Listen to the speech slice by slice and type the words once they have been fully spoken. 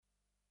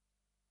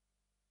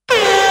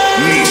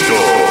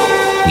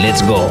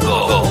Let's go.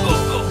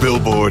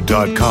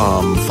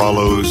 Billboard.com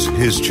follows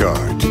his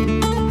chart.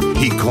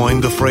 He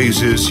coined the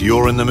phrases,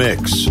 "You're in the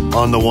mix,"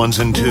 "On the ones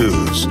and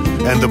twos,"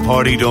 and "The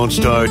party don't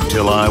start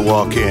till I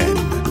walk in."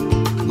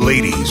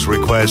 Ladies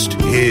request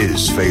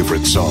his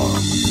favorite song.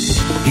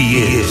 He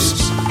is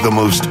the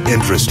most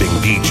interesting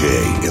DJ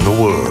in the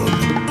world.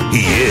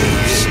 He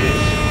is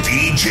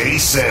DJ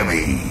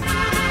Sammy.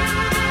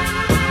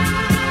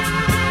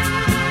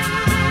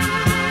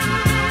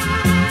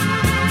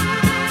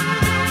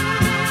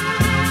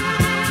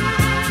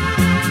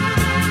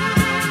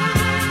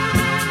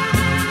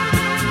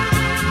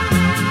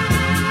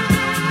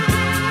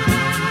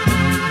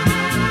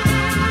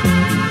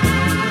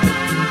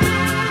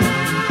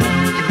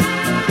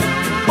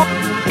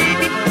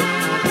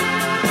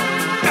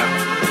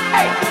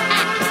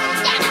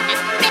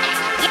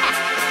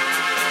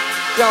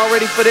 Y'all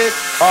ready for this?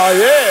 Oh,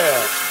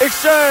 yeah.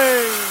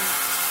 Exchange.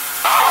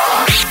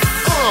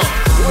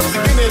 Once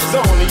again, it's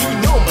on, and you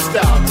know my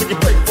style. Took a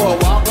break for a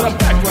while, but I'm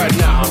back right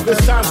now. This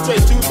time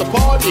straight to the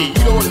party.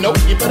 You don't know,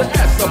 you better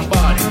ask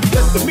somebody.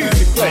 Let the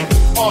music play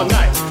all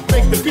night.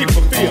 Make the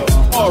people feel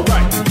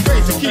alright.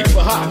 Crazy, keep it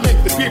hot,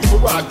 make the people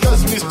rock.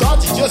 Cause when you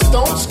start, you just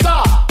don't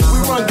stop. We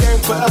run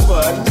game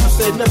forever, and never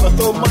say never.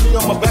 Throw money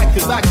on my back,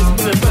 cause I can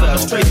spin it better.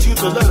 Straight to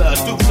the letter,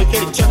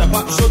 duplicate, cheddar,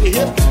 pop, show the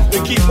hip.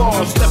 Then keep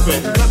on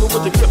stepping. Clever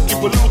with the grip,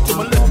 keep a loop to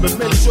my lip. And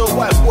make sure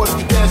white boys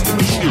can dance to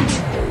my shoe.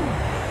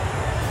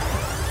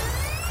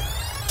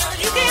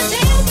 You can't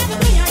tell by the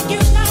way I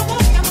use my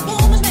walk. I'm a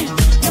woman's man,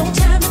 no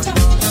time to talk.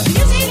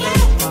 Music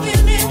loud,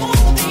 feel me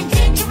warm, then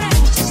kick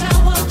around. This is how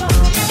I walk.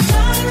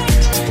 Sorry,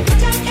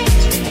 but I can't.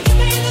 You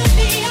may look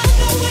the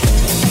other way.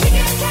 We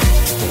got time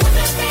to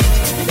understand.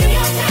 Do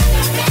your time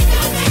to make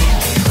no man.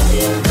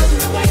 You're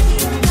running away,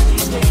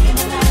 you're staying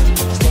alive,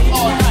 staying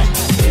All alive. night.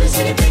 Feel the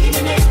city breaking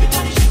and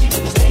everybody shaking,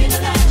 but staying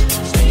alive,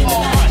 staying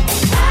All alive. right.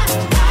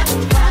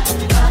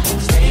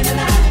 Staying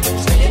alive,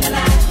 staying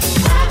alive.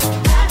 Staying alive.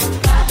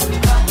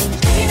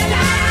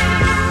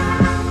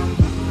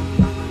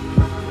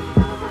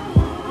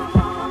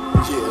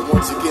 Yeah,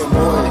 once again,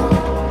 boy.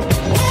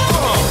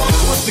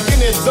 Once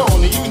again, it's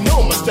on, and you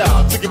know my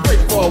style. Took a break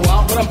for a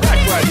while, but I'm back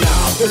right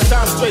now. This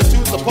time straight to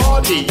the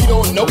party. You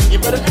don't know, you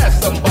better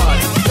ask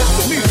somebody. Let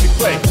the music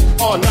play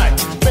all night.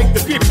 Make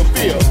the people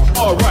feel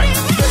alright.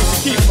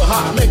 Crazy, keep it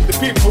hot, make the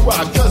people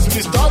rock. Cause when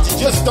you start, you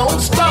just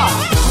don't stop.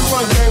 We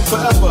run game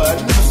forever,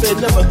 and never say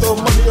never. Throw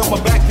money on my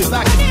back, cause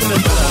I can spin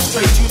it better.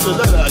 Straight to the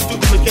letter,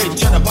 duplicate,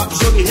 cheddar, pop,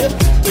 show the hip.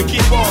 Then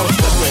keep on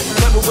stepping.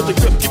 Clever with the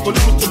grip, keep a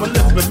loop to my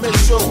lip. And make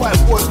sure white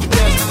boys can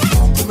dance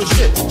to my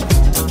shit.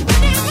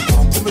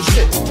 To my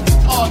shit,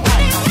 all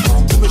night.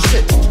 To my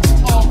shit,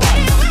 all right.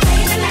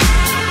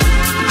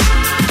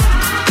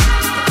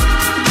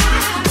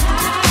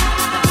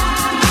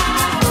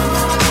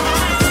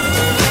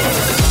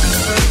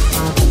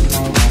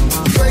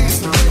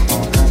 Crazy.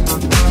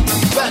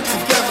 Back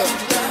together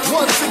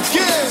once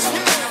again.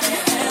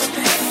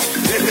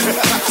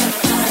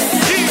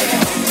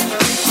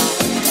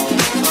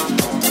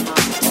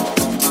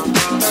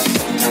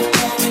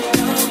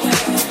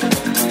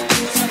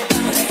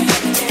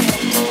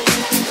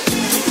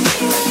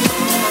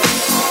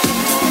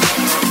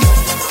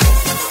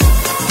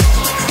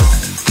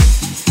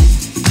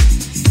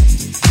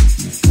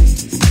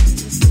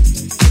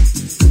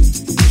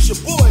 It's your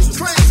boy,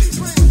 Crazy.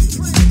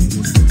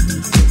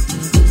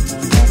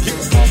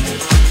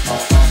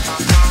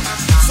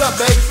 What's up,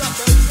 baby?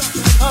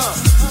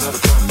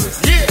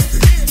 Yeah.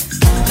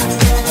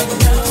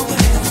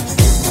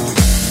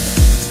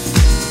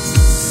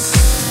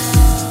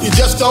 You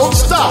just don't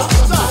stop.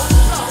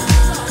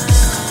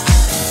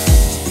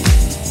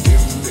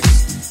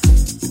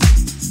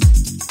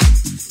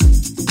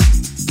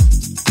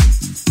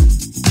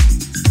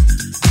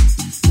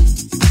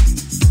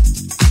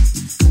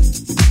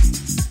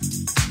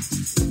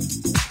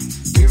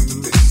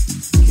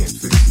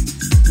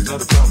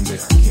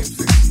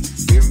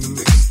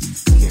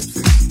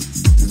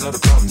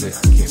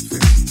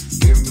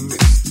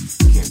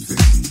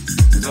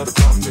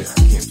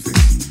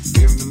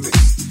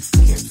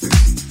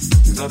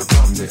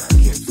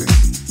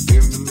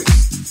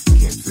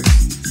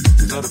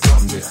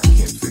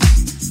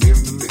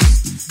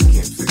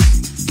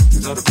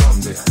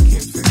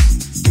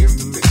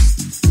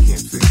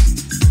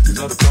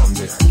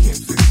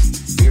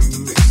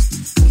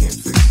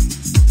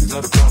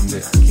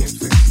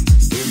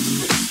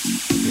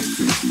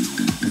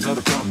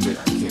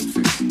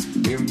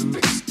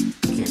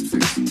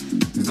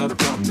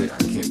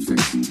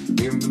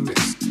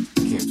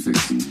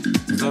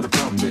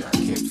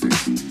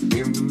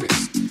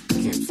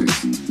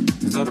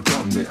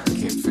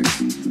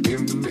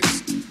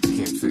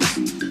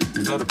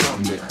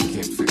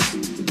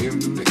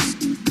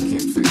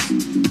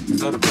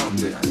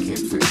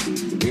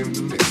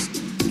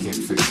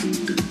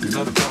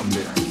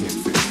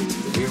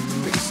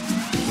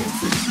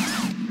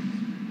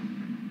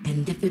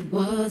 And if it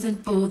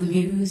wasn't for the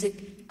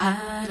music,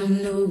 I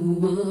don't know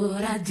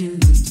what I'd do.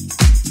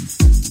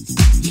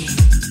 Yeah.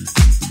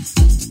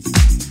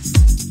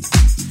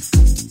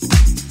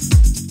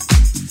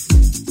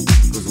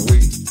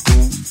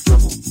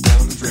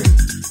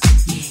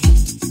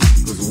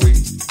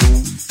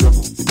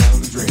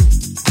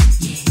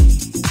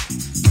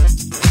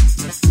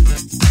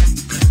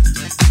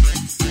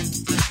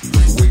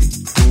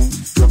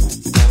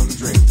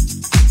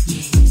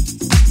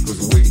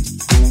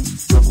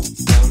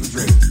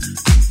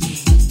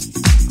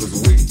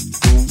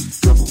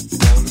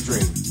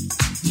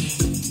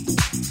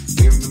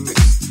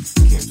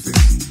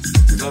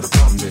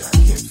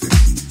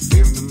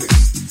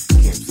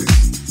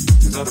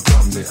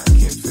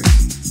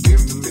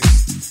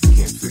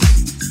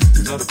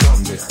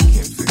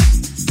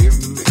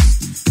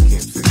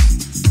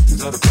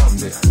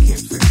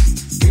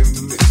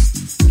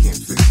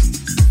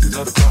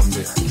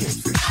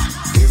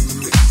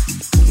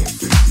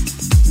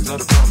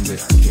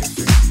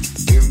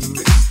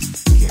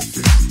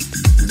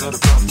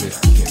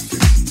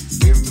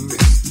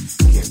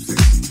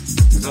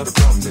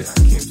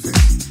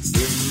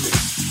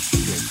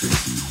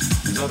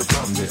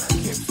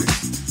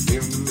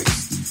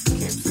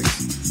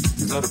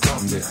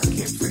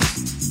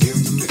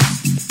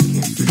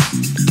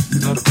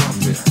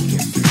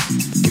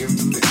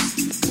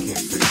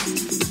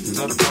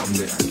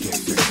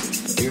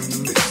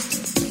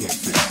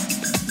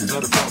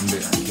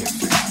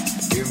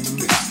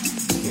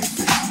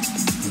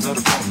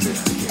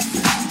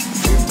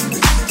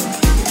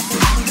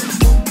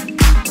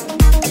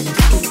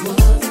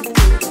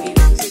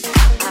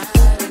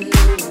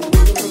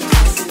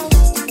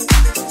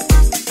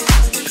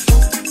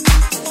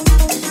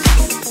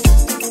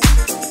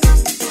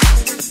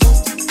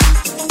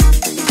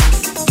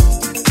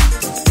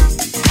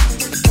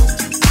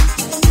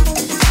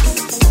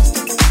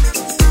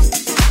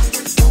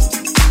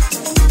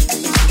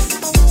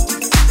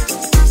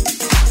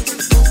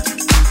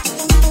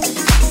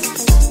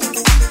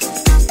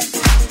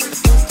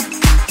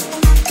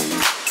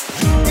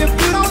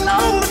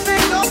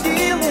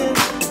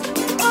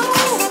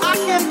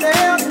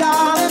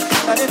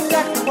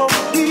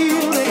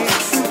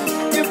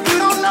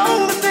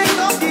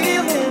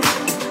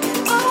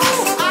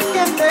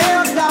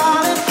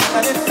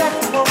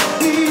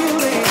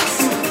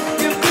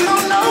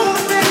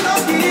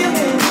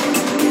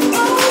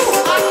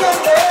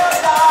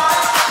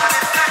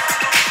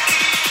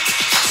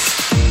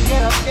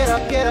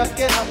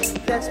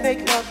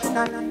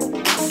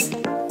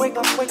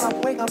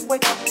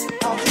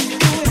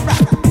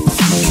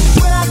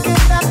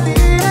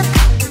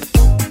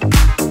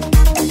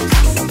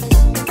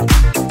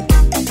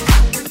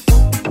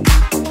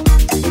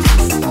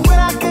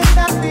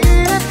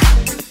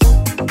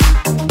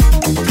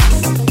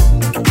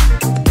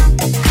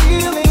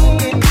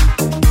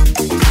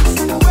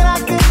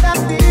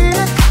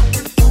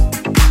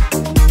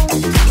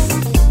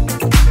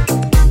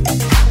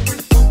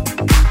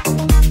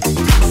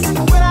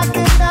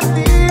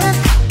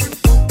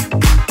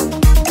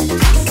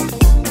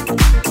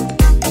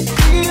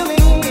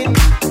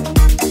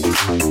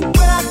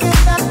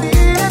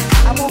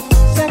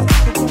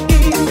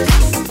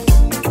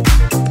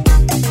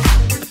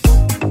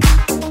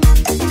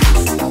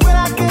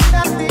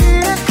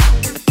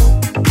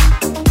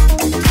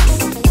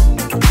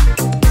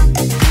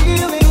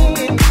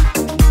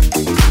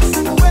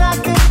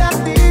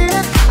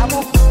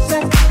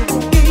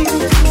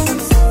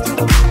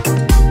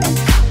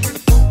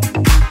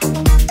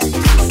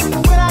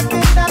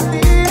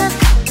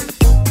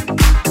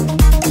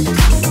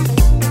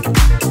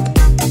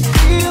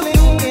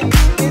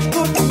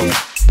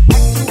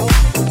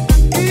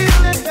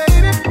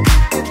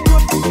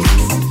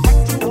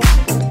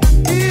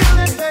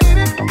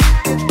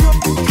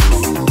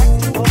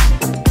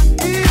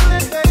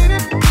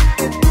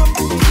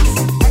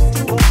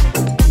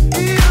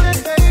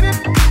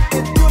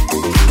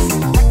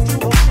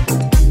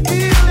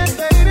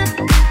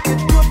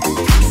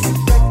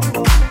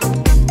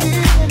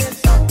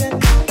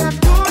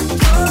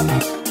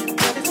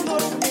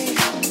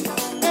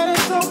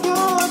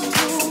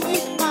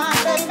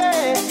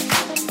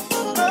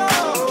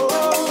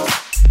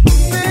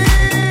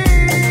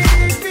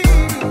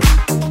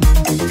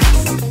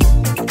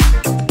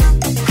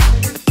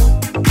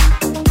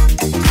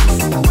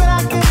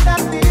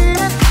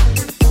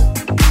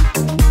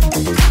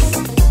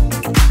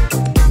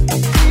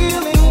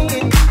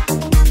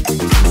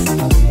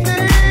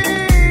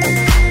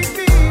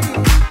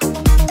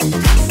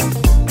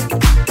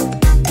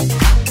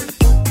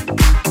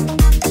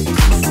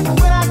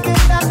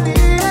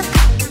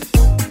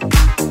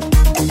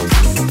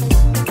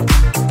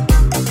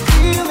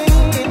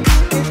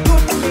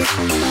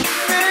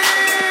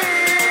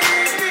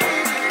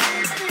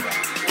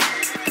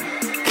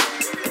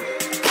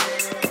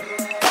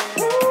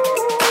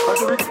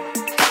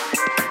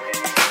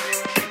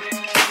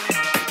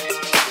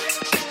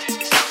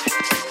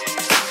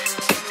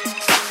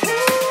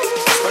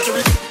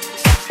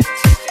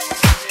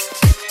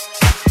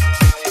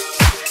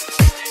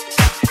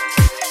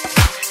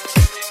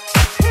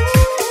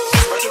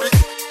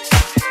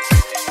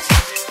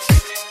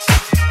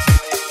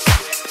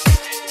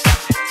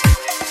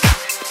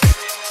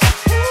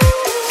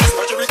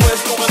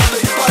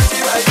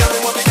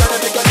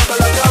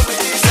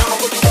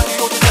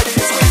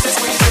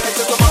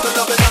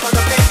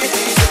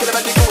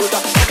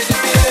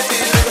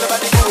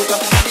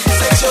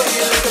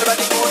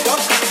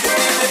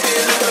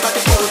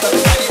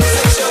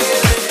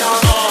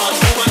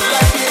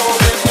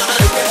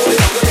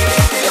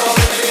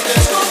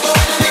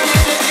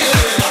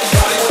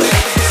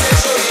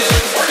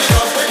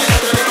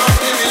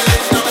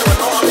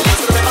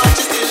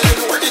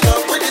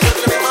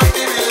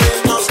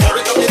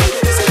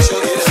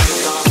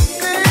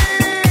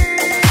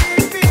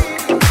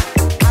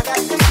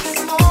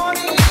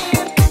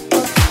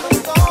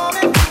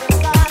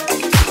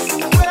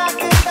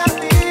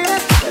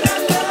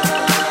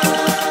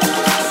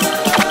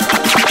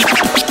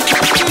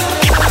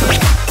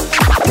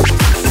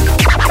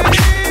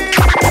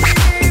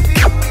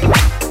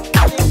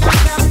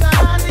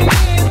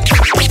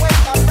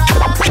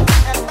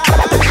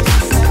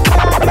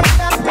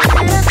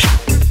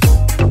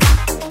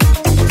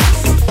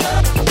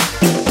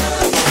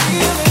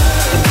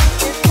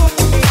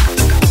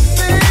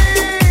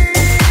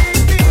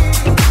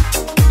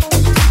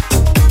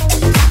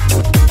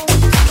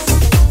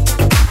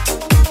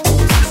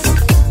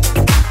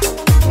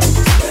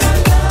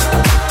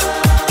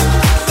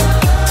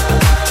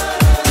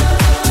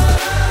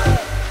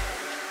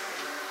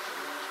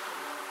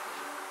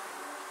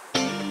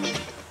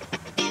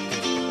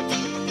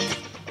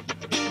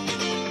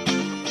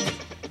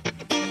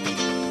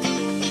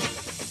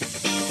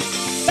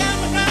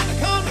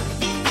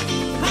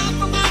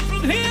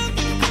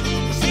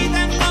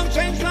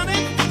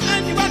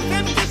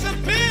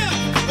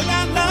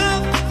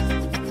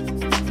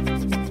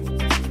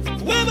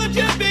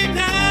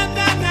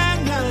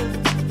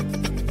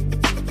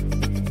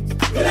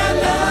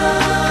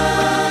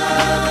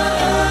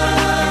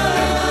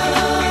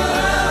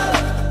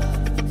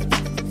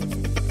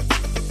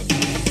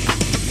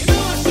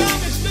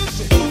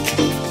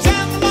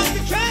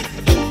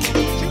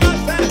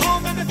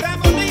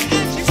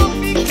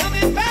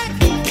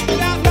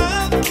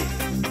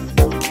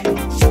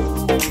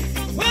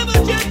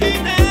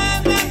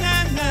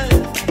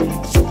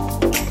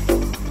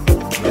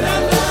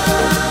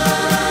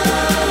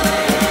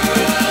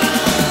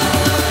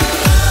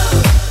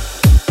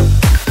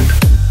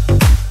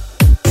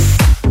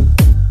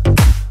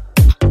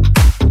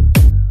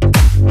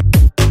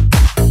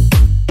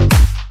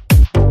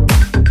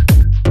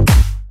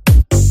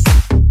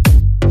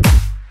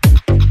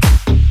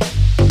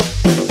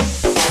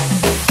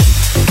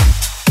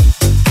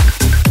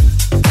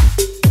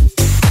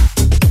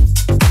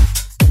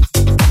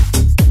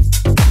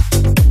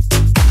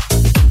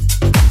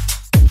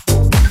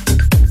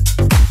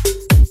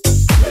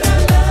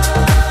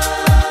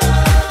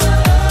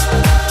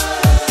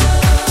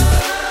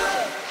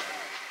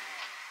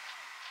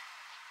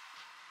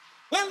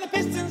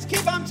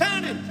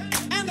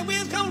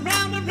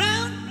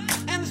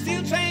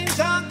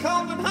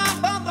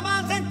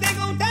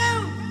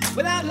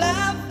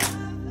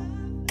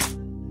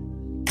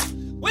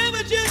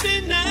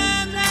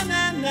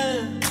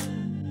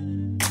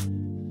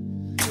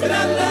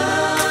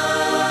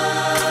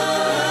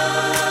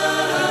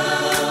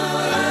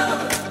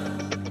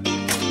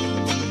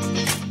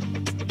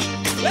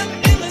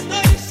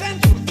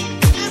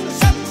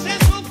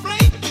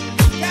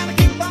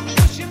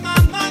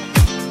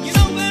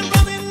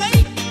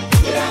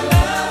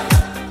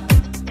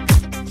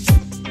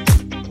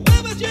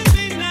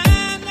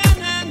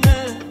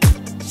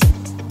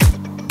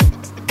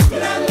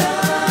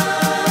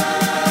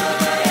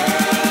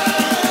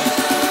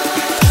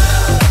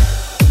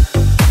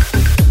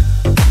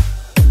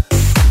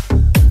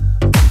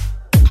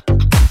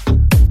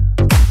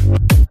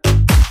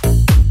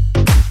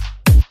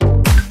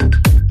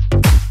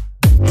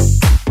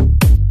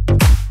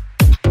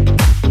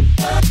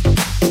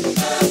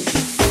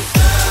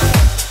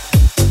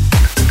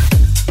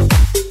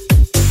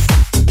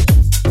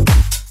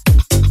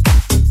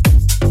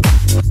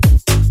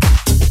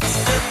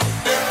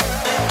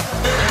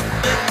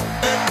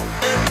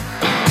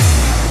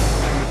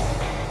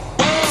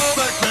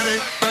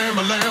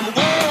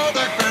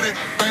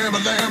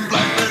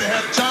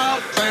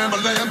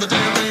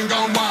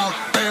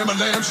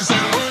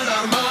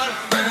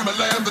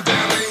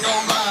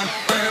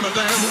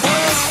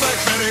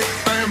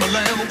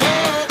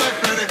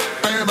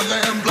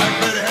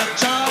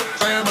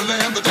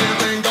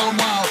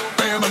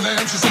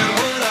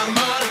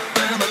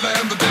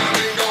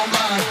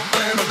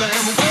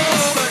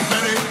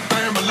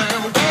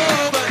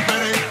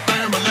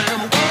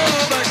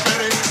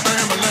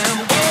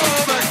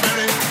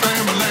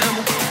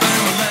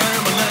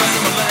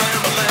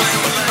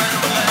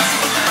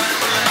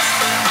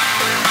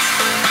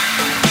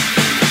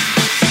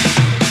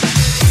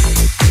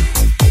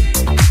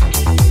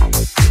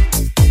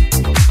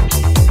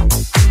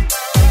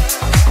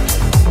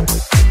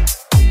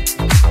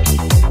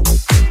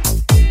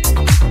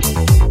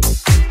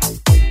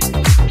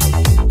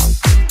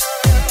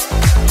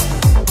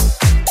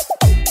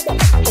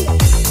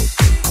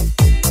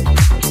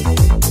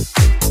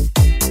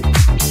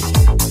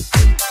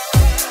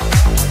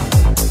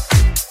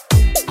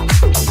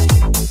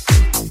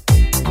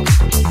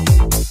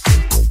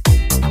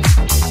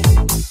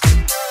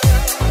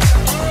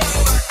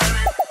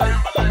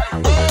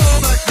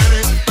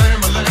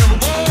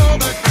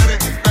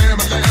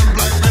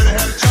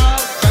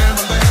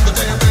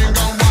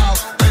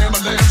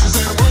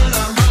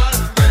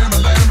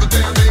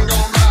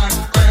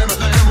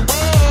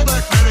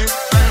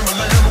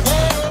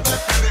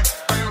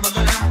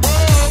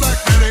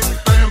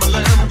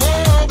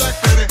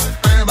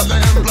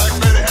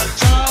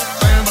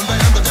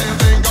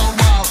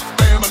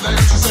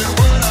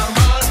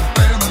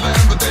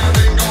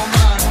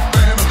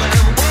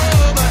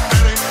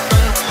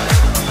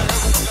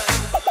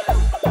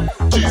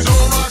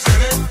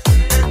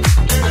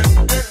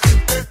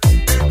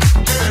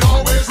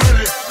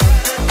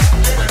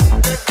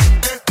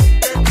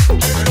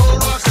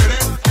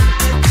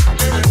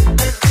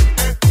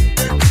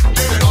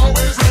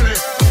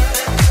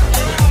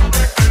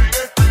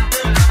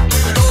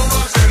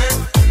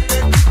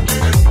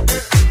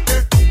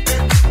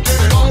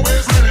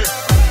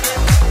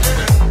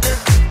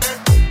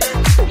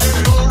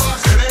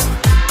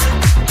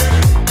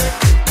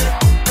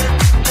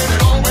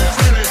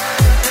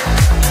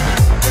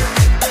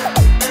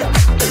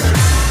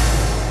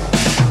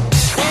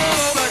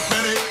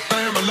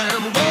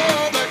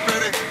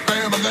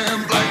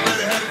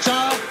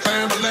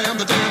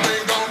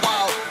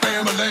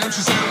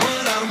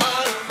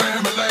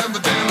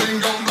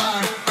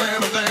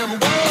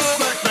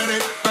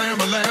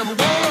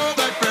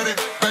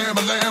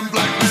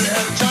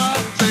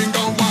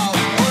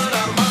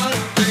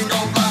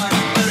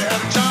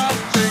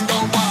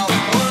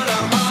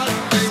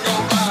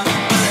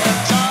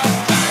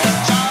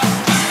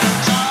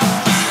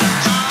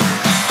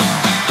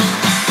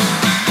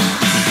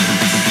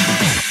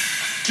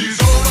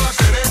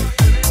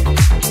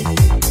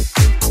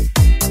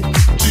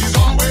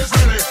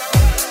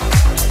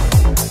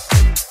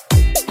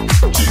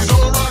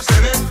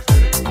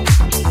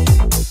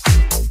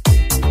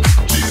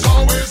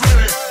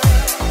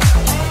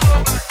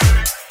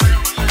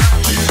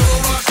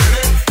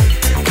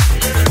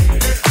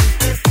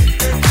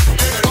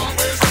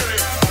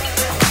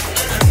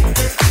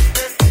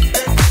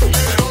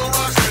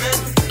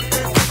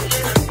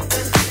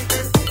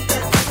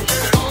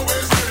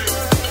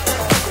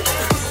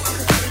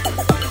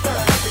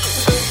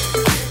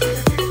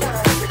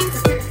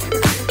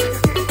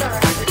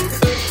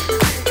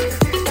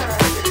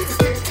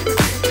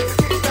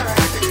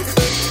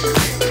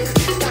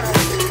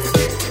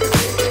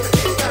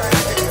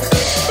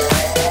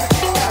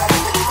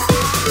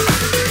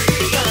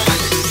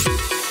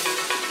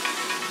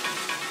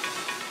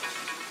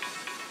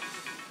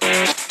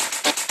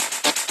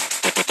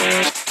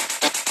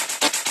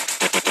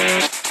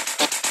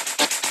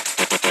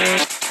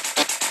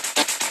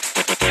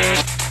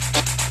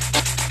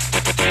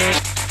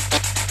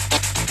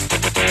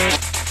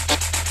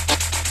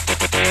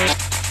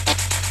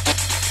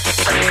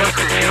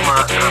 Американская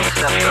фирма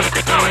Transceptor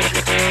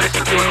Technology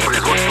приступила к производству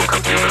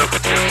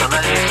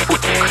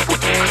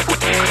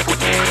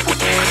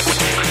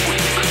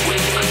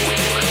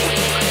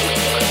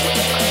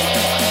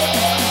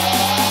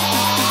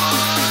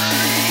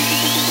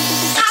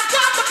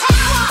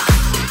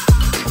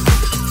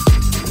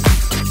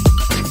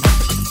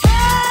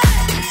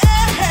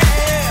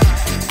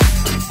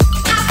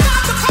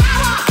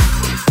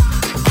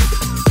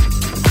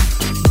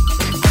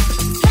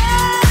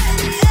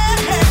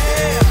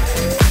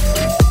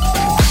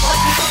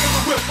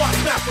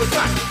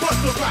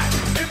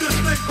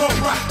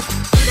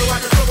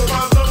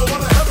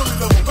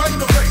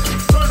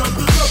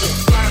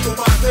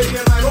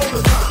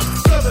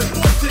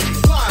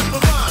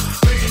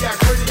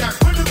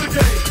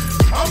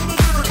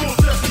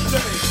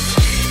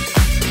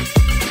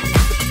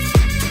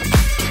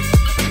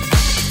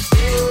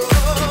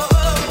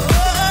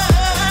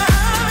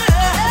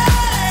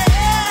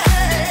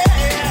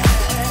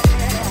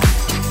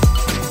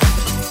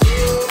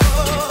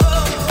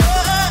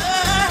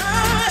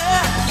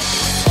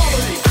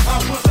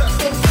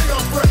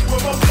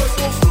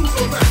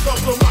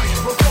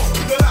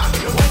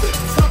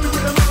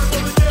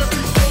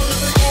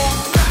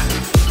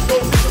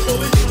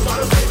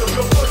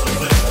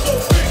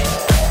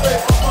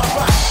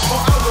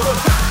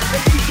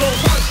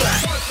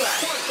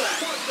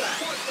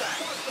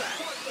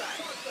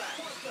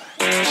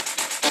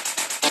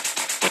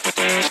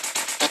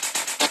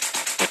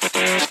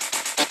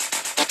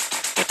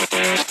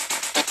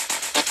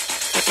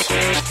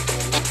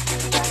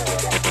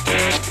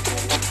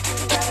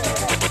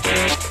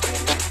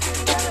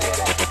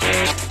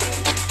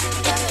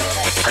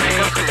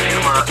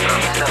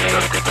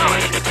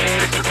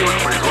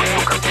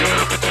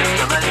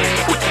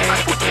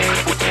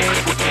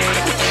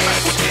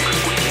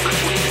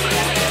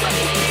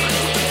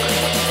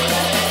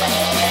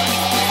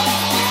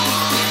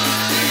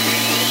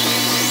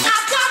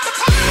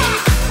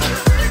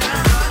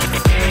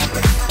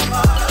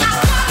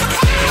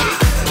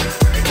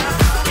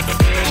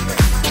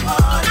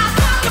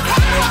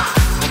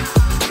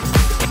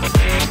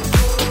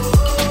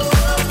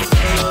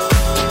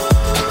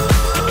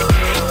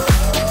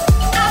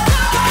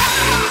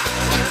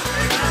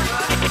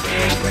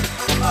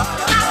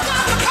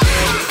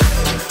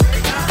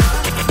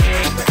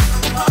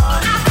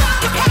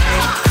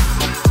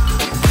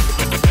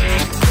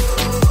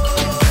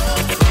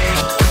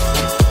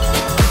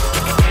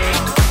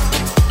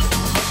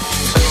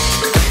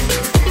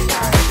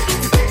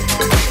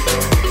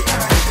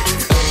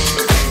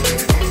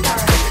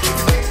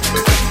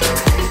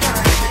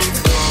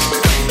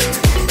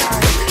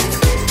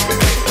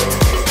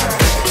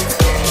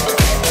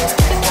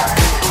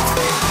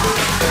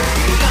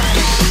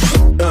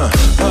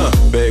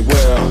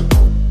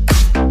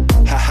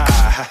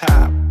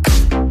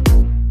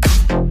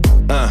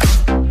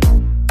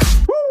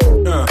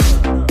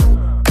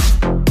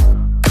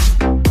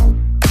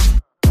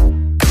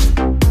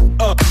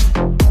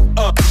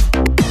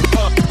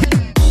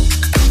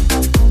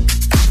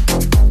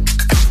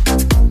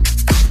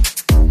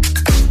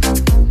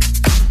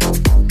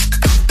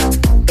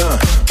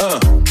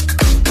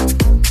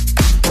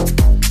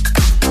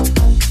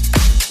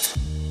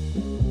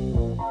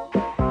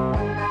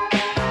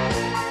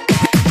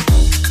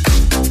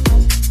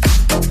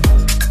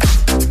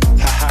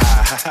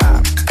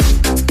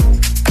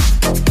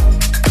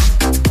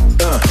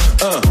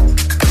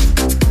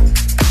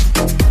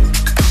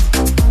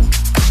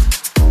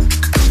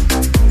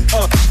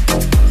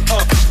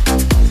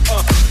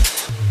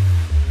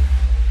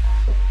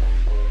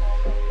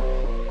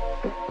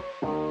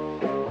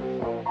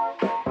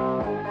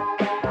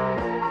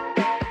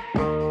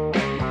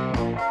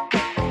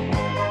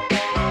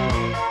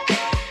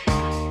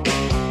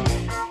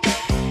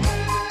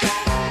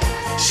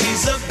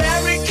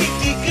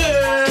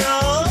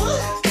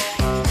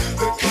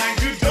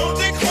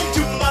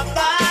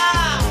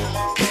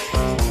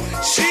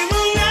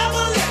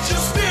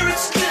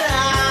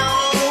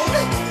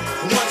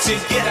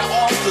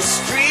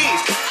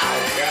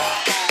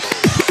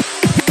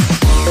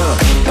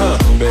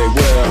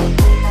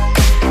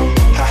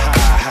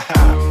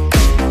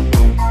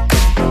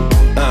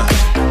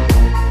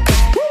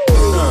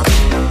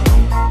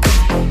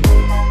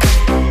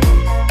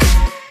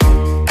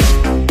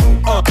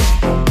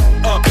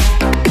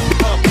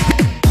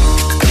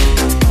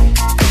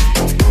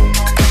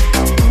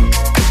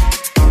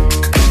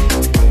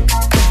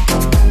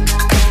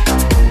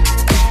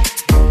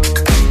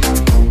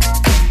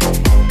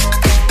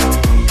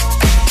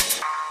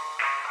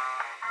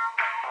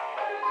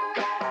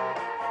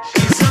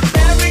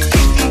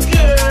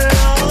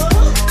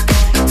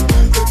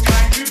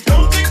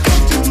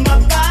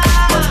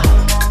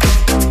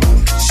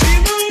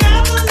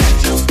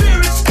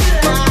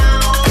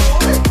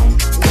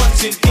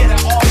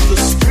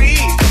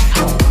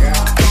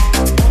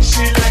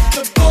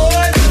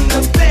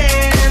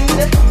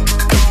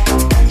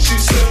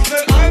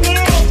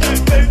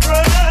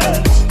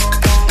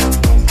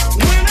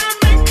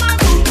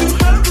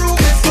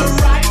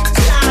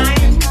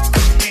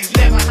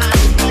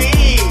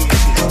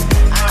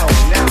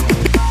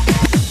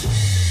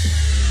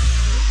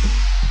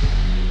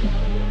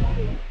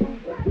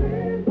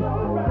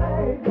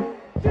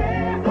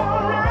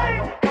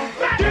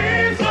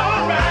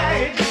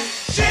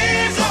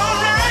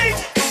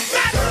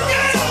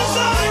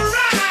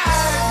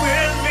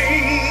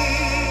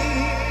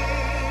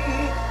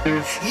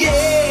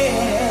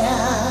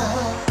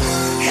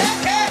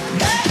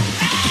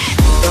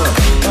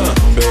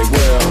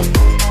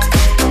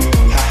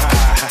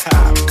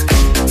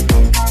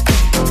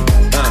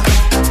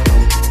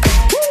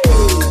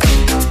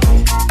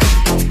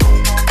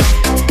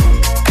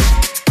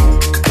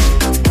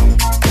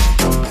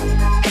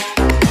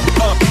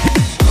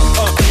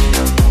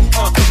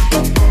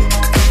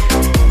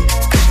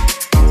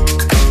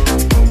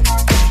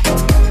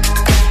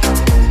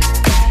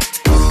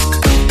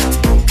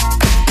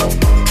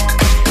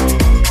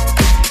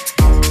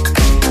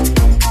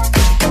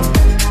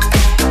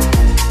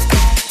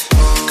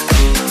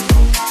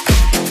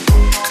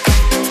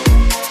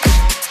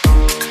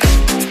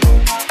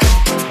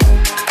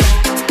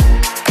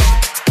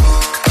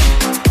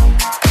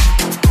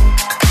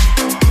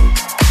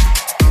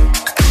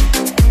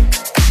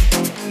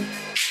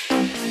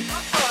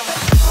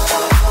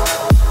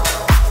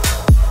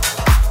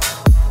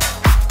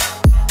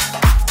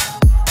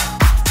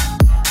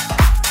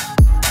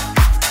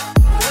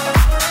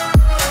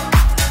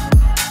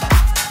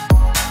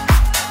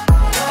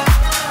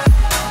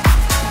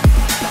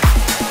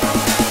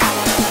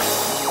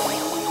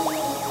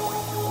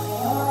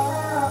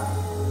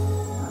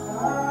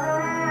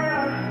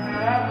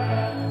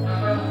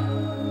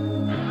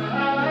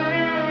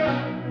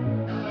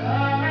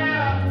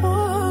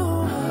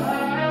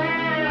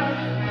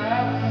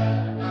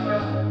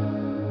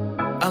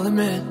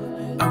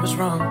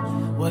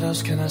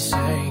else can I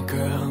say,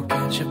 girl?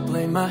 Can't you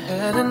blame my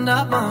head and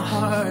not my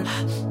heart?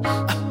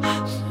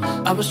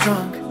 I was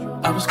drunk,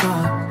 I was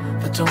gone,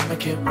 but don't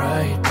make it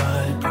right.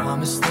 But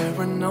promise there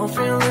were no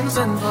feelings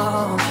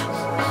involved.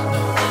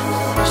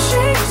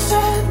 She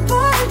said,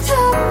 boy,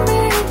 tell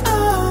me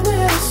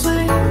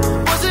honestly,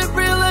 was it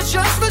real or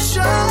just for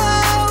show?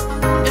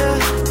 Yeah.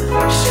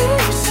 She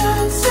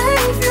said,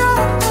 save your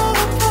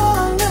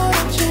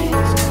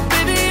apologies,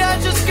 baby, I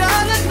just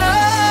gotta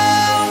know.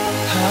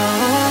 How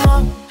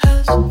long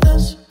has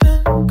this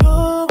been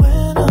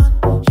going on?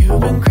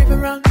 You've been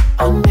creeping around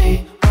on me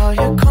while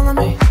you're calling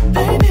me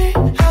baby.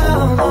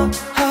 How long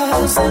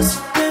has this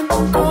been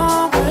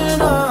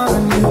going on?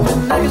 You've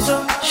been acting so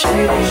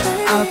shady,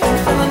 I've been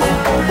feeling it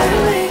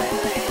lately.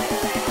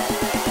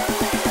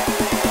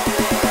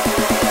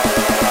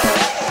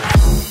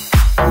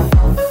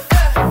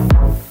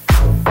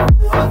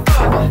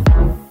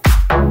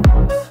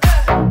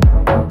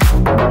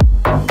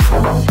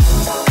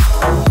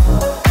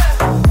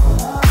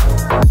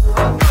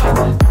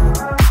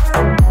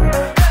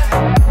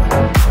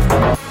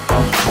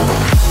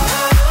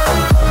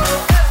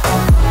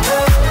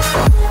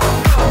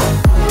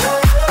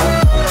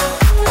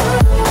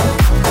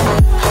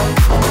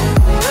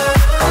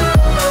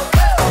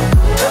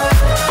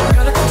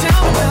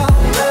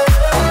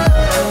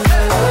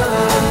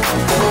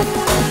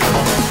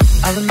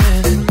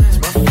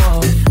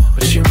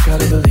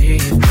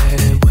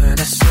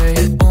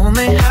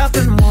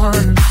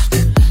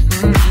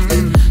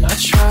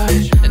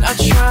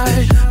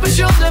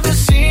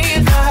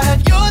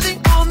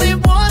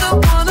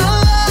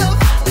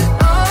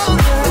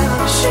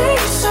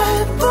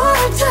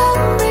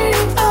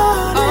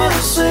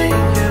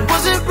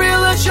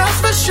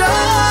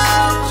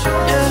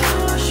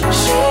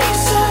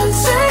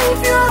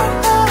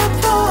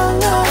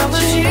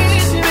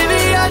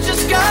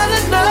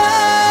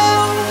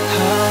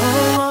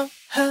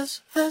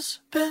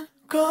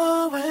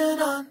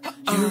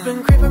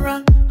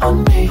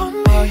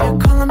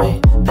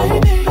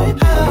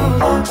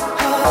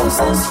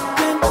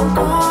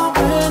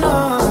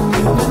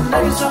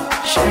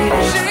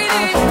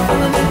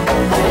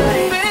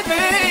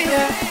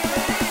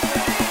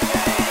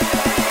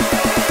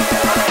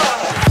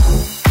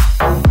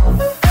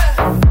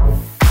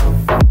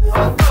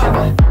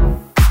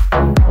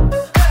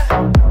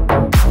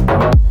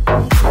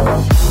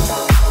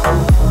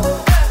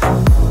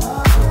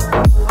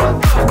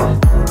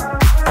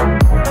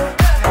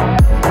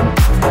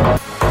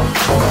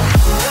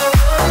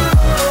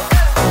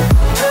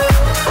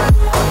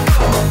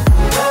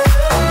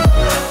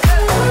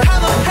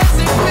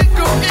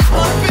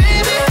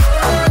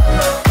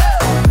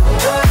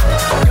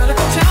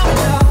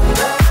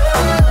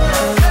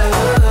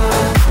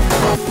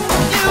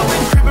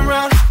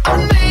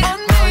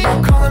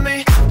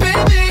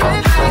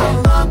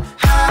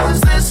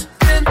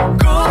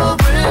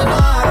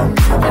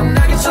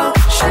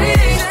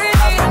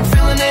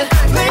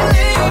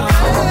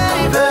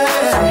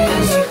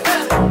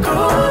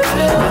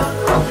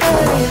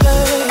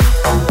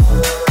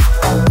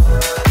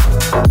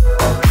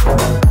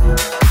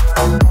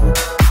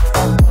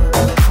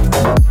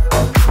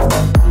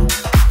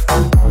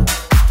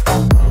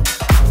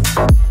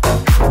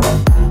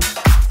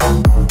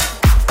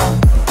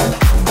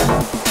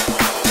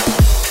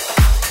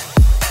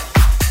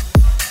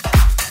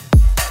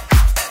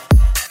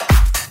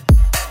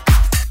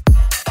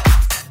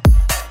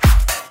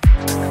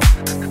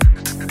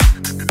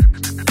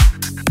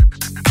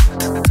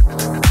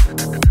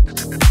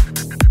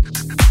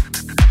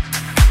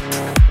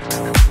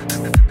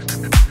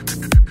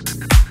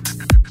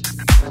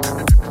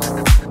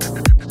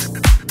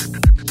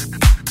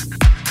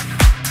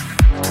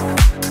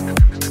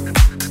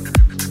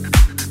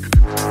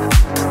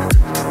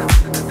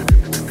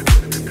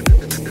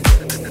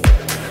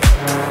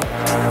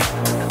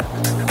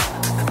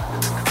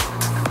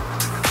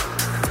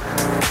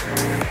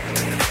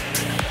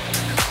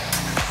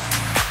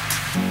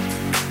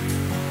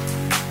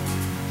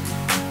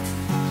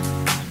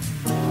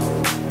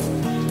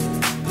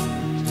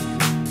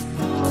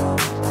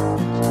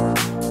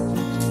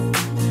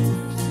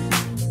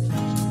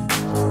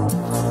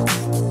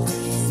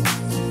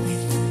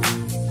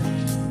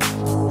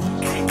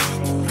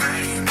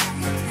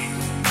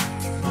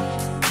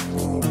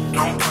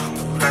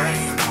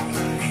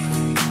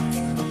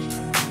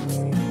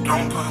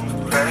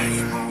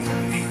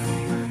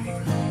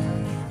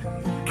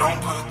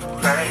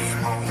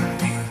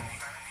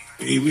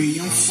 Maybe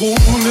I'm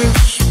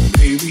foolish,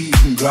 maybe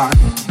I'm blind,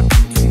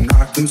 and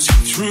I can see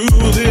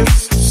through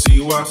this to see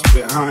what's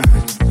behind.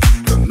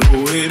 Don't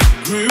know where to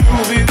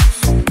prove it,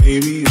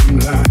 maybe I'm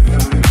lying.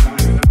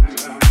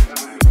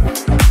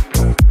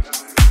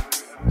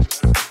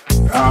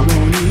 I'm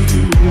only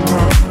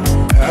human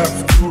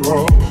after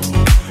all.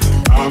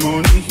 I'm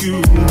only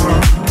human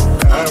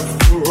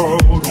after all.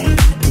 Don't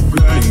put the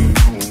blame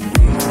on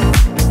me.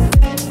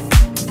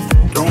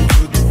 Don't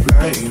put the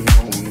blame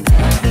on me.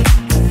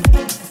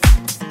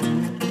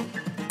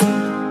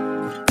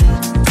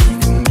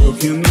 Take a look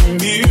in the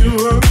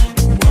mirror.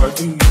 What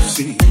do you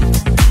see?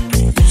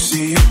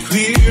 see it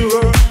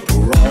clearer,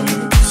 or all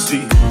you can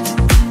see.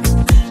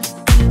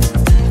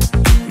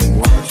 And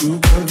why you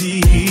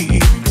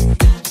believe?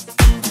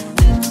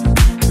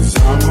 'Cause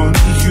I'm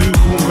only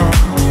human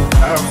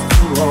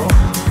after all.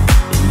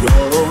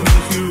 You're only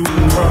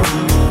human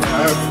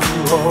after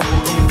all.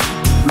 Don't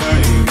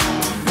blame.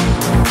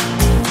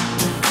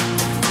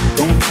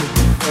 Don't put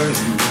the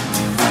blame.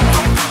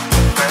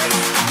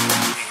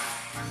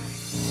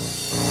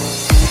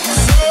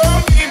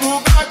 Some people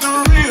got the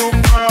real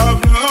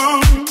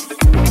problems.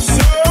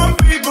 Some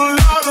people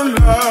out of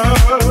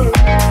love.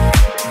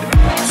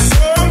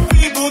 Some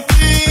people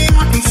think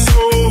I can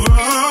solve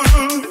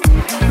them.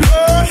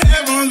 Lord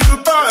heavens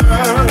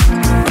above.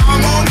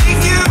 I'm only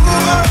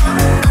human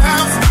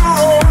after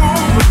all.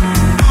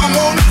 I'm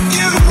only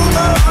human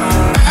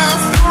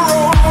after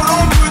all.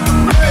 Don't put the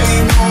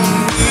blame on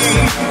me.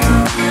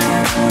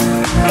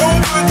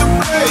 Don't put the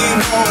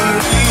blame on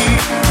me.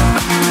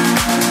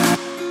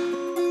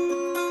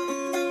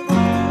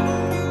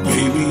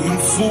 Maybe I'm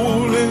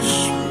foolish,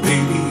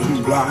 maybe I'm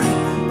blind.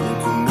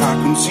 And I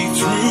can see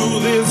through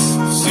this,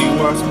 see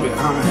what's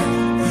behind.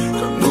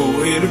 Got no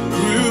way to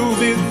prove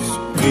it,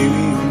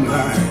 maybe I'm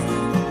lying.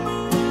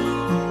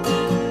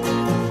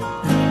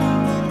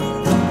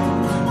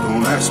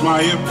 Don't ask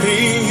my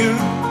opinion,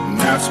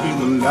 ask me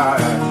to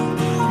lie.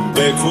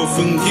 Beg for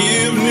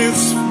forgiveness,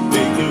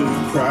 making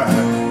you cry.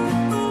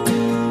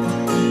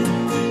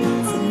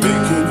 For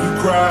making you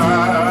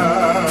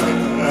cry.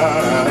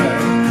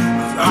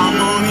 I'm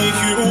only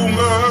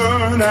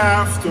human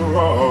after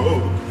all.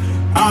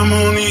 I'm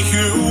only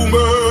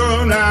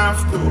human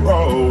after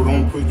all.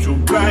 Don't put your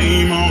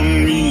blame on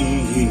me.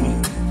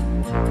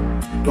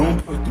 Don't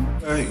put the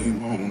blame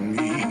on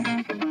me.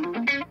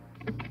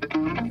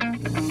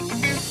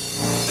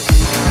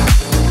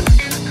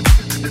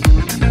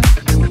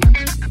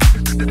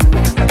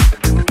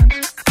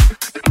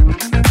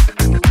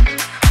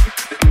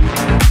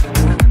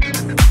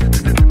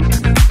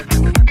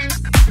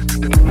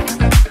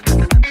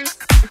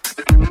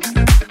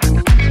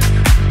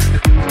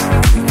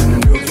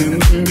 Look in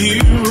the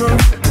mirror,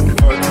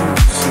 what do you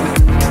see?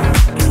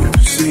 Do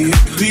you see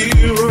it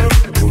clearer,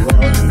 or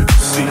all you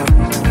can see?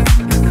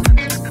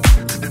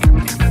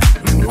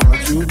 And what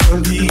you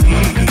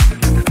believe?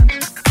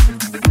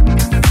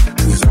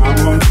 'Cause I'm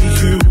only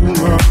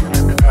human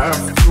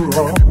after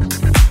all.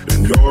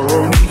 And you're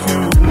only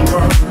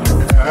human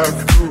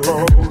after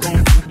all.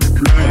 Don't put the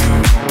blame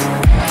on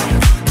me.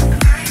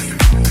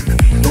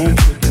 Don't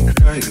put the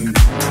blame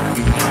on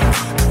me.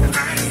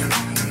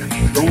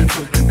 Don't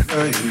put the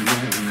blame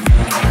on me.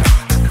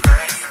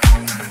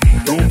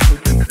 Don't put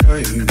the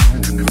blame on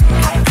me.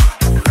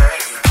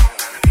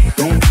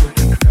 Don't put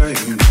the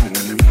blame on me. Don't put the blame on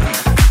me.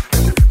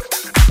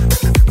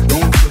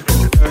 Don't put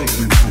the blame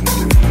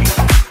on me.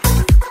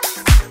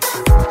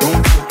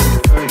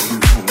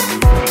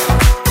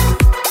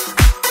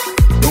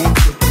 Don't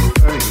put the blame on me. Don't put the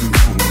blame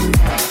on me.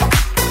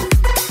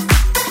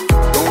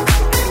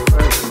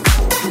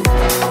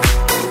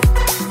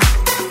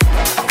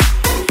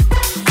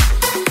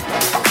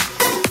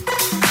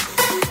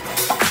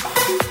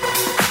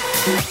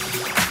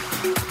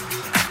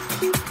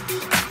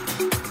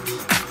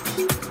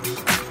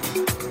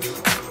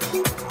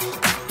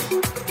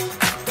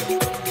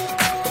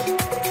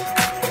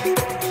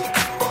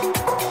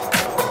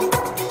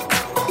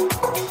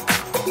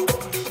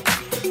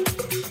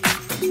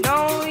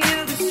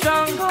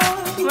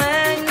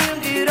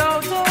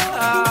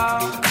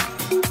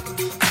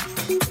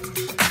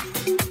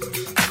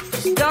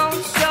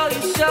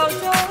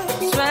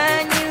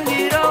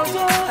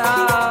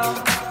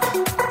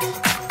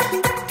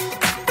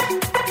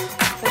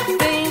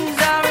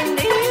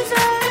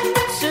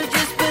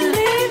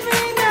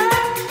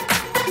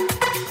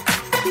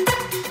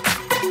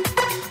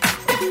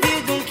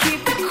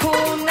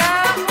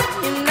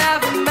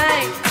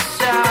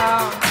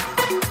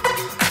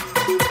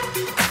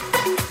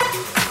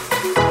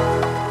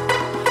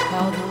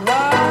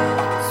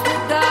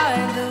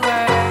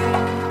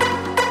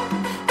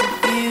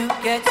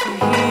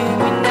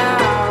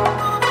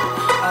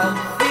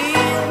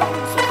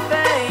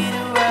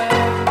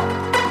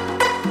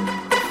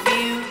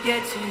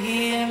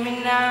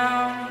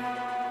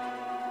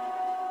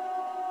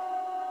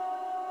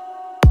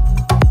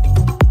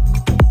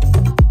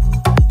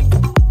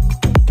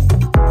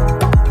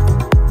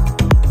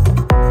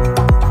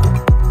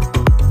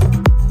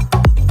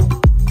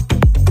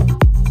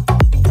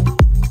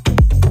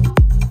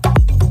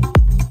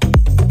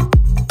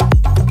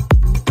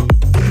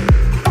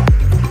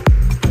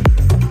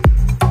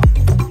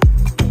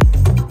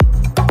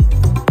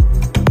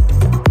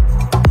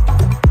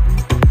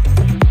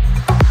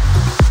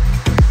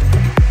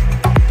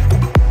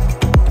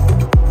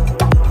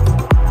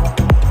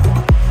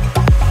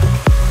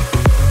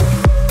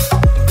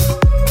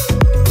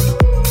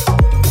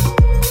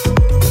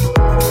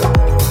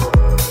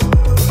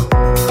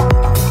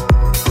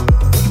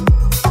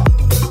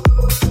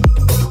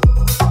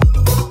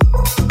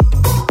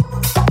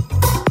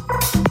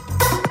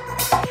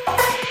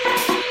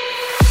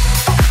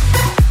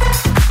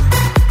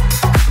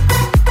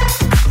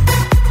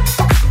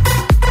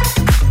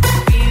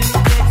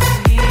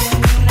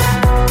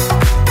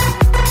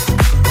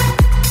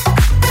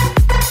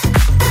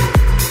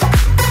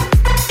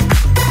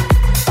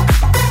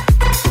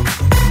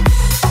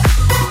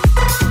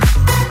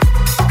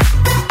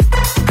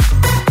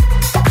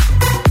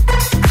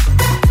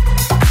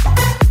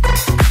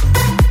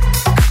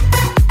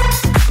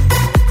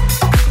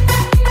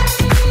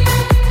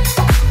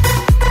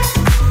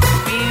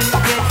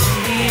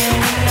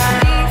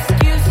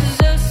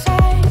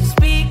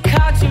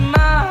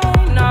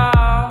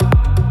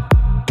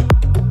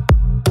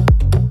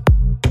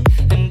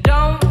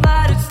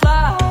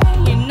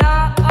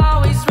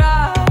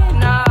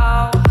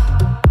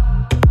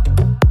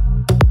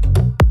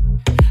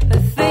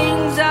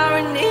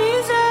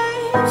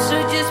 so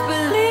just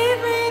believe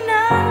me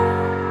now.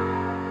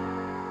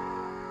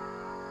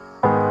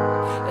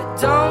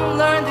 Don't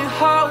learn the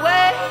hard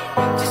way,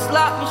 just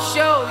let me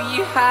show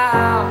you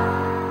how.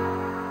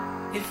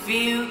 If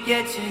you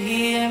get to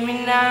hear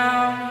me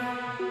now.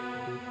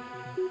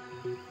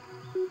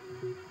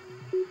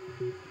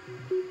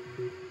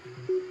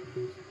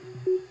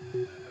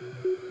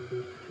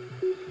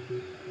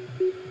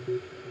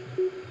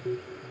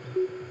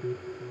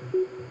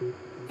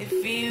 If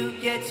you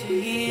get to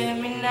hear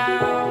me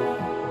now.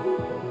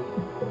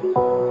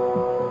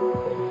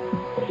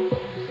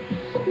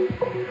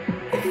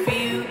 If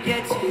you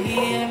get to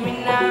hear me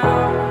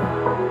now.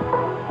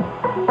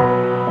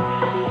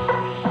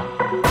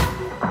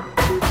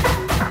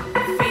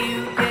 If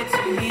you get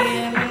to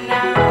hear me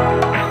now.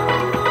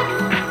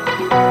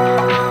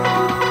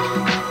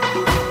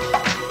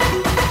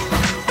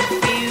 If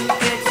you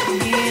get to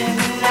hear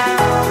me now.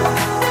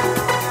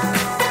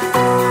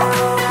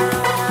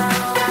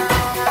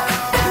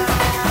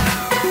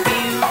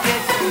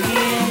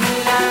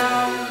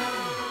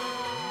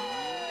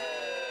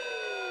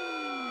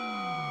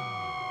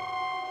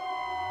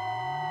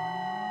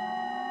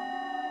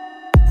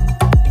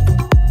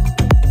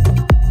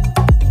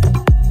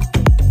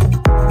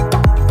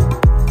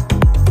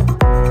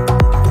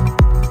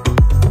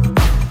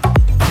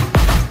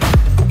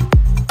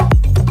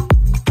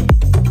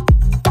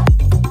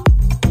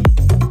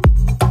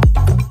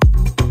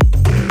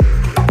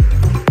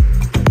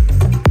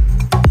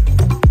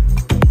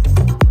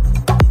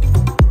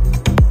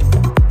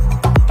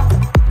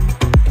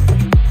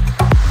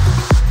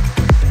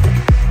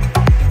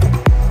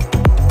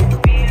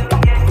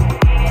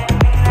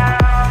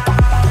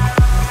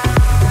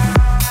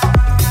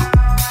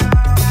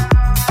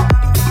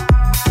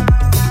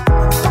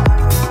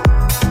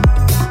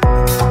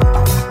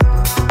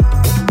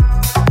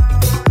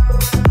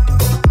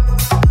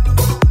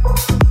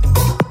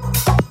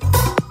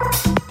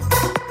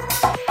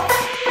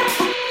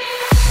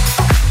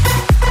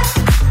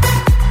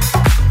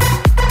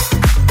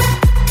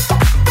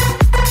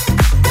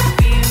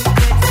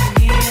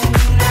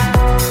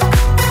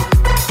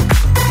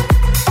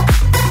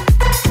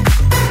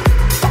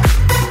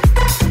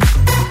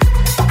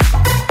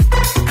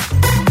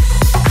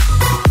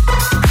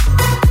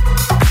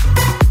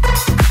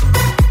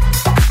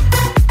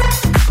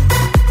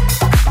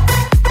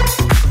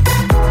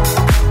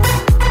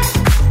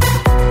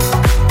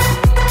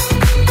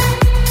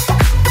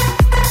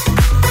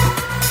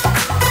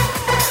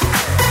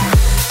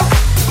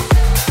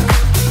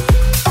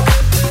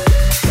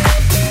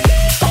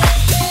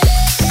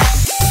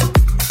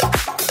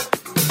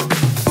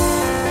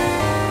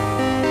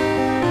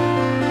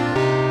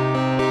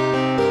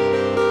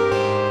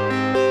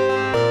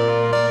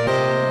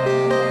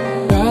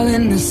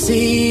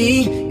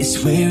 See,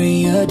 it's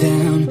wearing you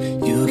down.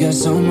 You got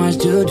so much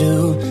to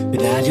do,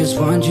 but I just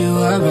want you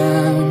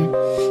around.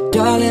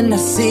 Darling, I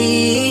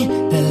see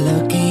the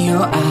look in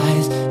your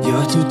eyes.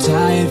 You're too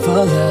tired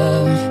for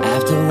love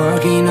after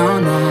working all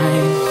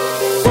night.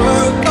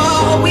 Work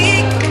all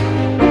week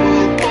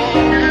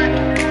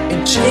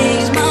and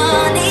chase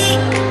money.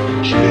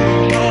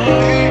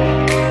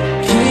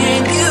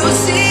 Can't you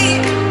see?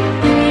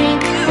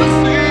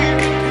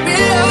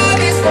 Real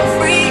love is for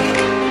free.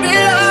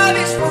 Real love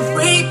is for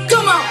free.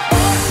 Come on.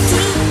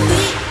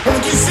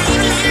 Won't you save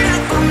a little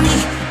life for me?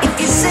 If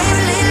you save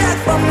a little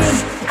life for me,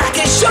 I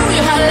can show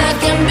you how love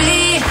can be.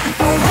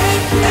 Oh,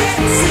 wait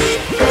and see.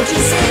 Won't you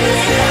save a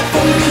little life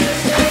for me?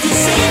 If you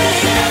save a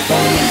little life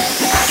for me,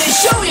 I can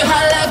show you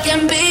how love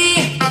can be.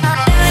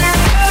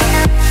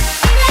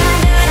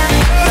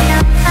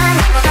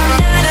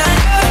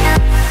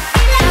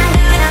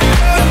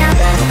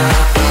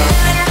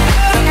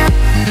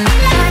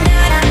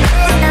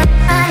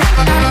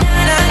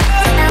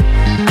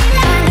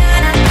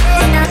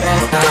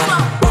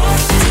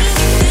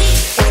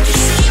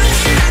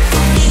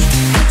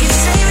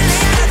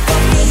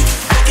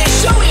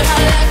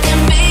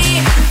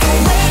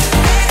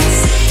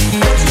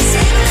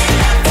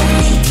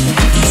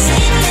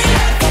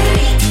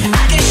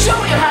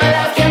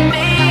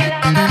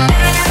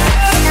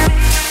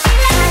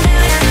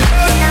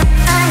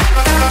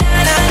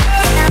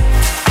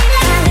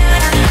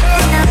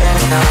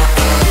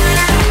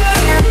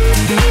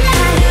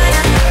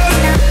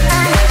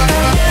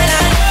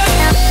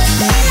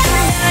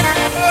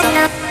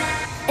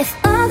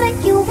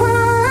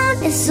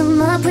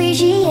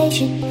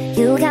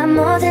 You got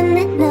more than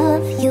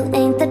enough. You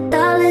ain't the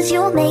dollars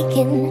you're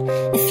making.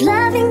 If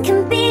loving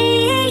can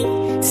be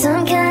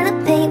some kind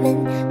of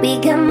payment, we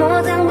got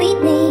more than we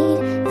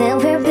need. Then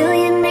we're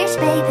billionaires,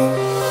 baby.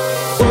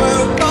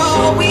 Work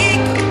all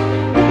week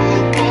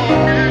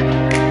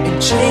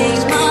and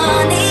chase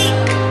money.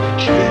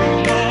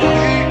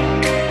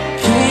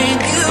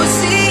 Can't you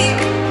see?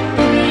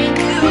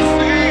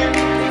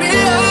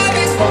 Real love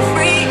is for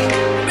free.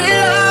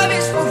 Real love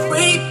is for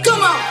free.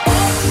 Come on.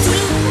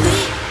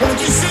 Won't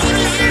you save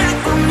a little life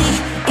for me?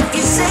 If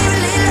you save a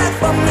little life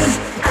for me,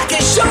 I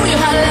can show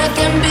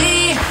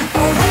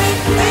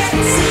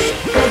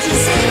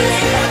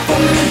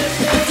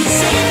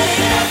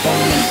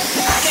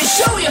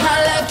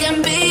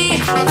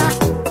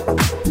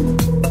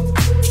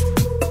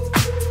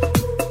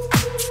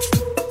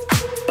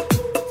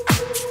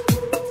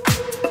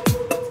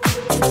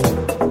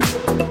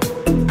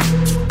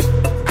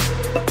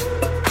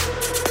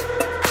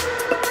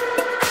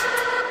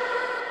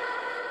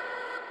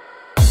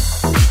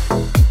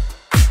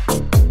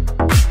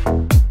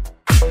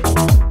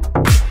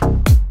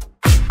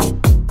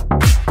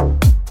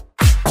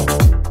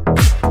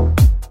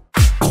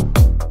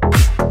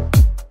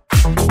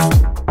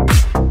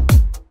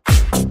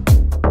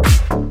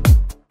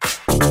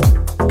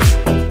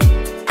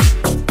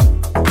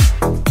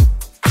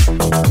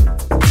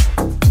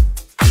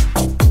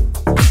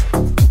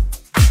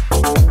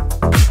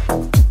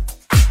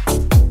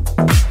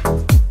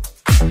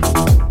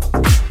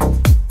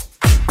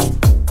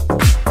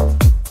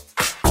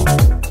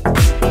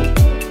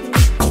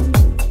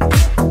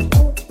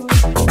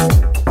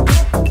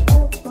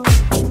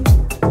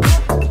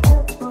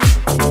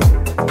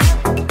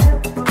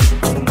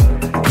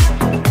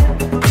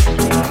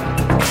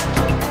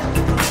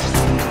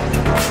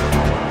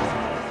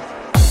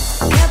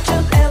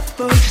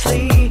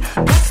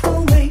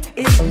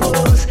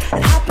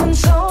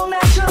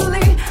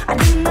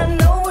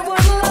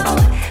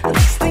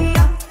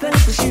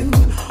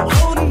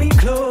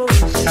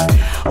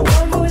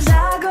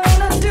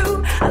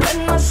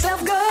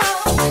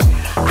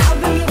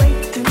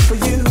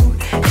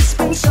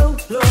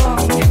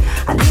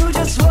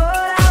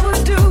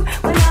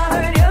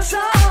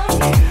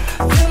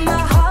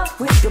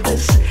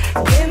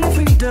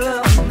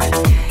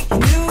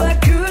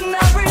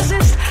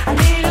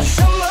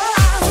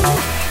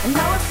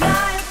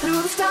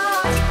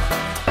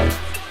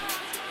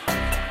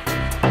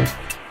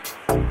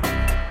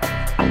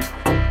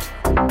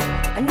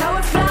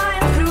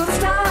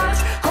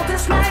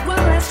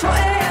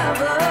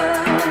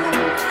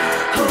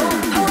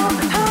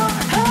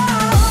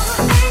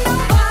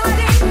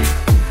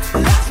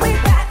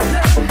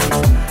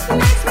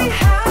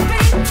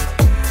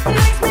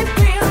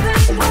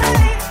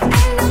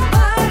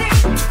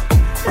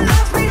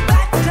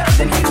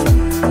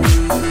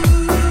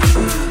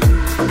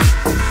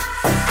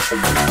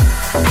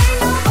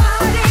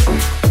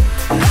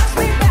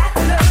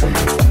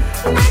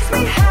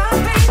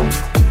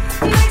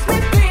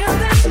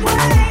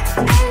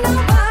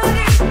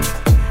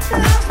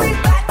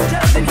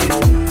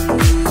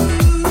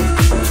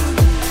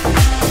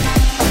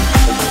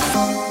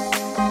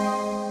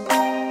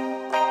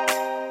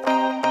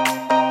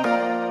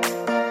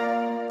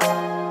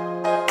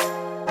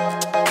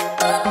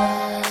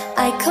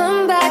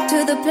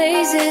the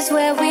places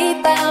where we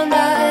found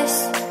us.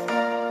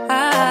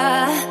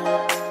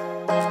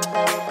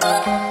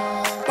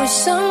 We're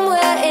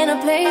somewhere in a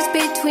place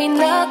between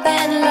love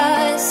and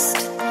lust.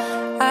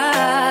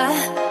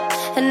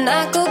 And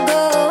I could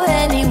go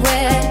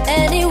anywhere,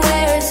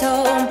 anywhere is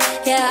home.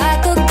 Yeah, I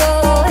could go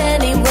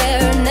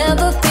anywhere,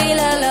 never feel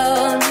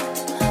alone.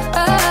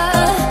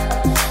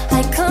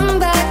 I come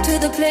back to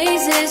the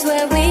places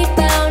where we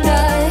found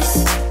us.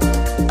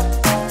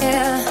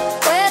 Yeah,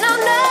 when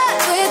I'm not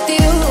with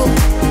you,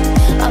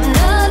 I'm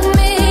not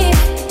me.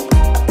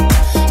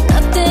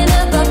 Nothing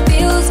ever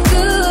feels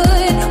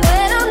good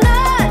when I'm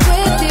not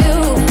with you.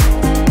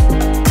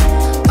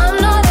 I'm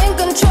not in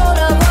control.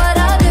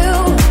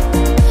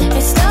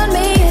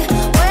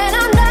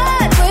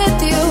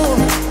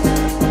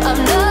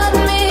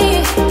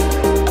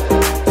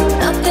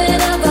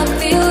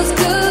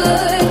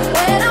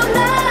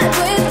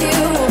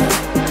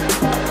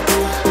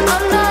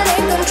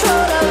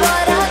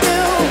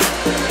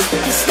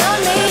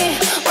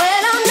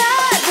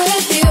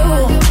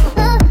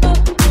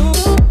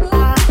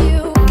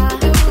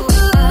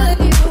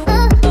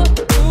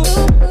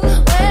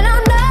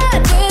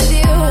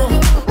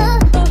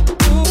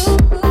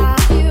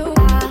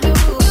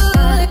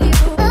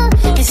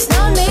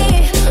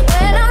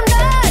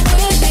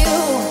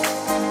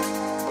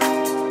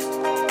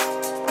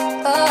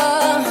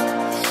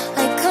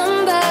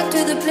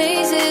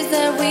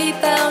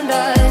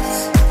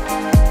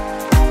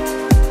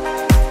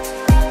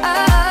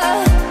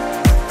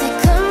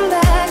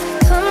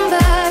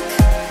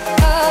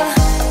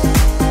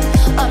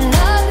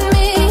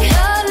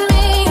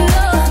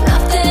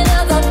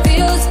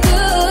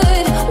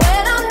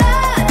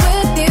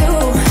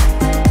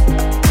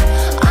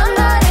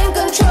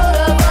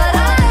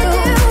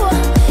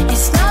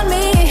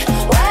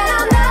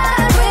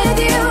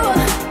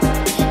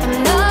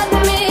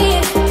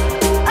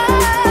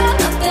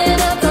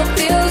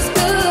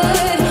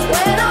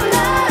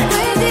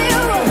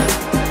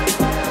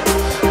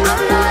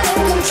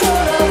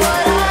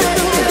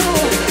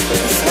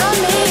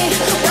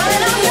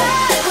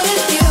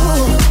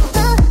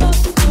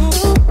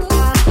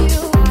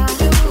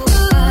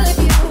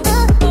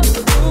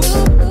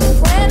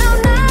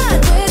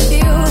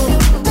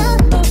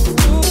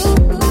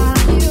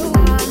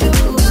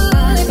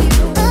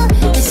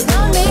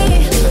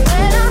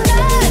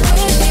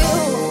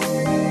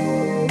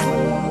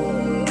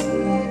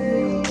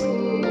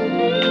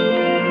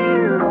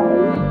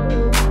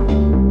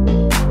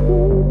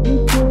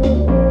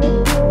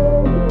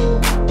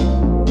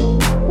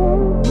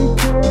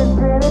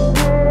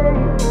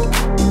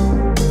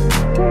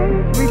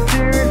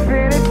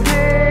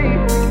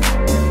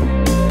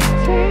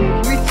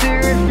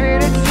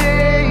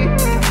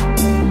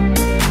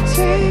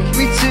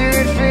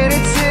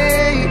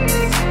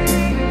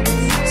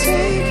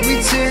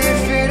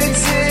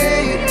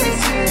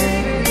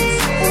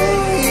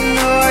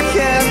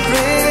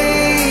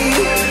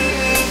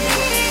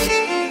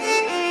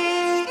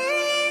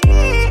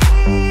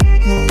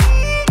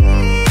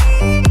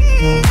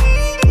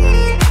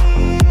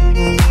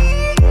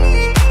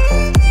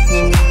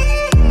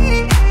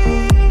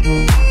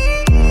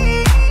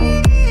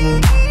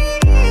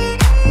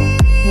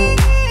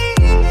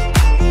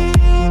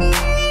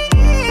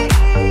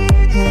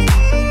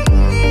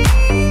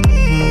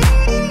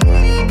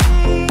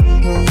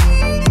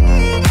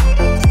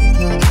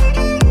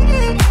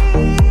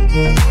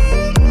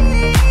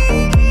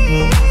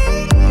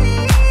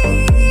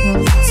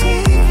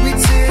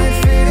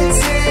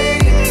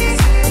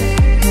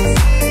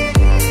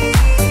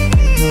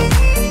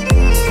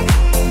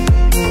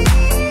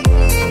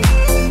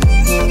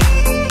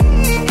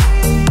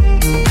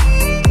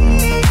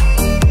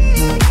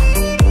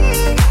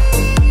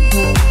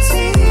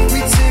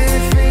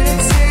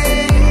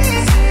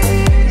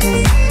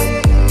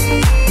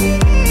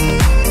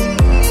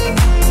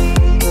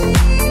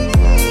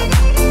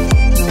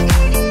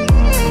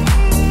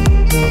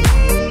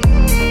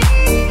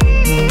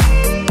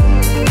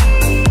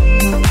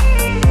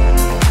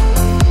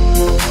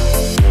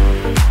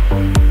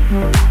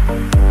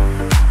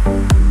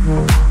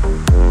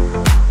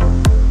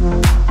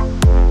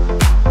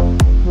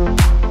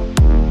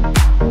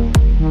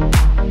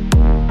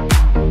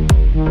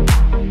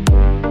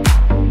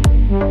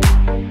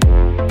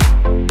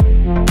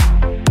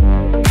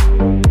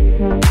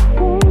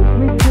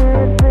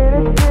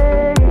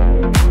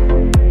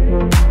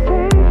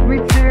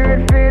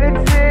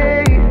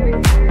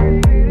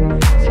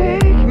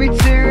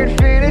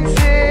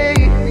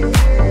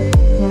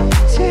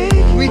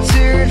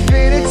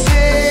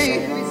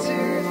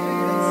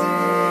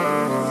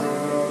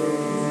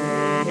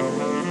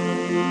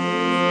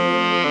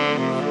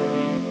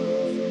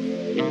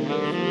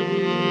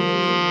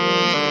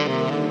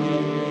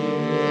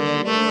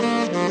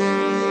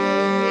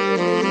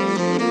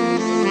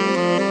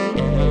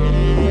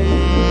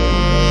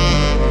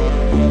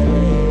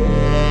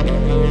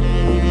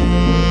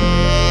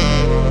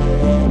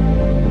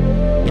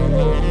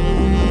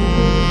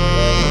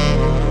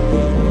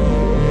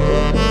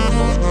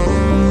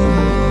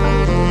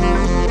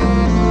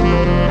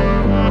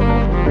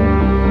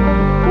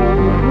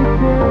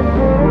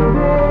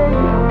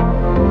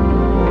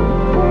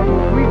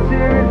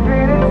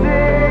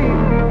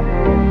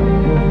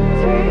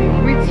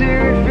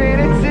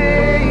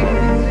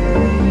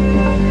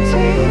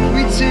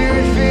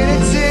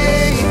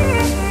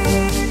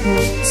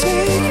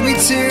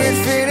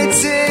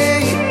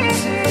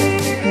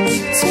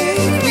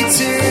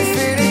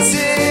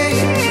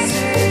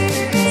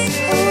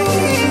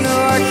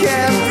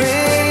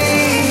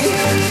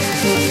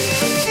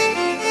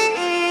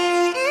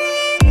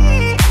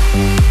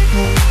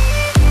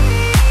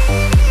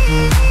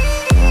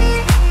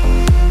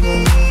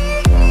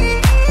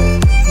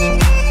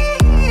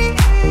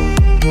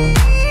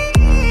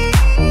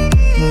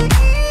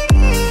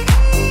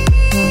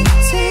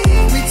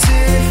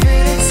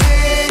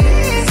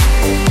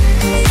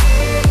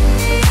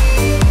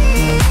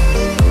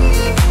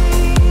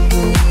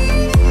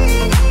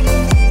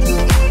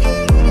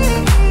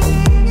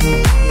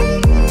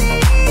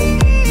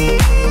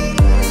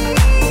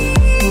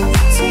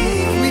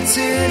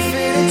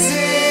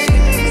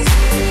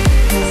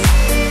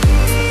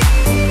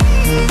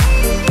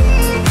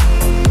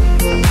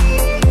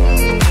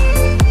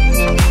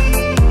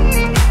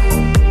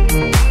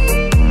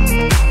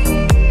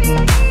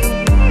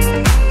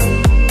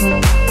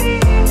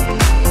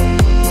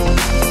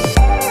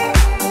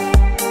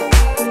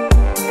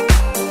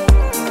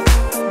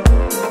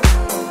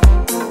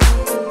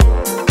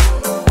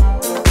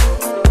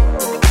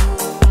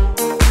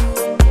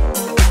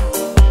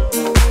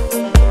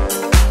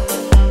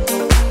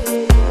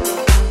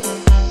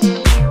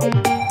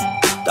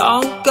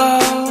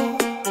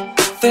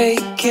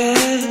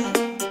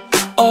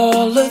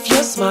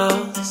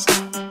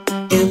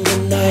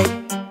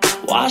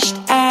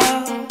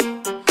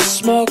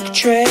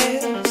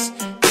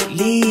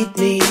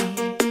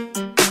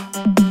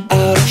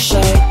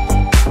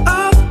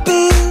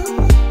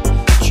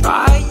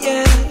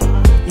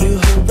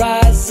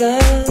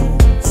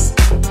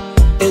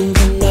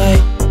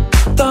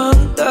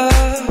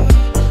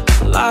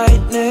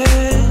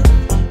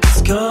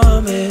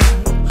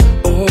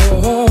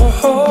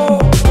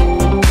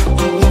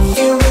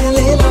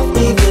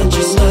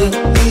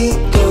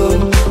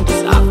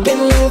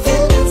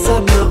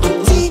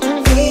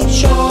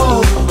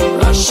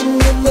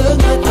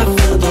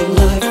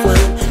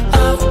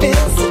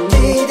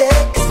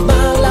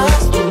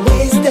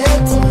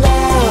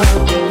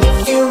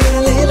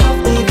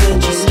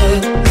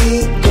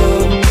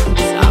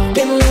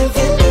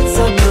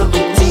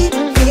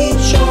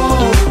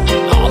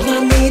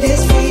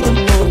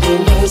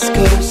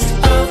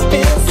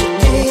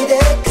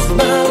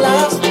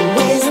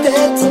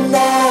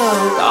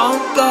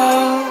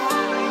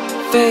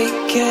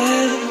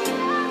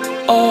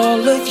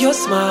 all of your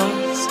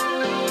smiles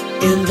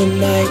in the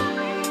night,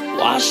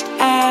 washed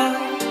out,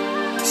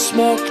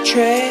 smoke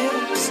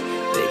trails,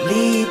 they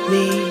lead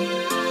me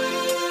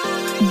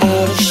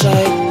out of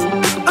sight.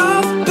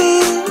 I've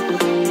been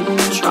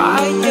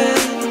trying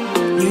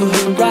new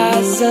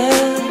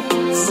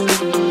horizons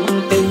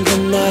in the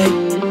night,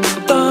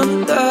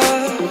 thunder,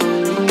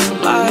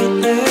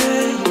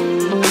 lightning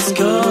is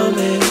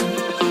coming.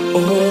 Oh,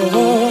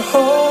 oh,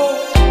 oh.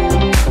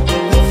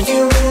 If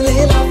you really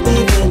love me,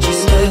 then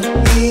just let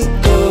me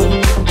go.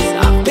 'Cause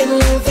I've been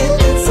living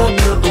inside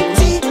my own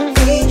TV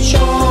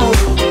show.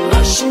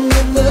 Rushing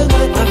in the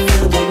night, I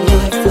feel the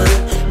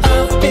lifeline.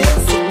 I've been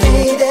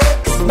sedated,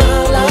 'cause my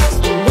life's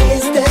been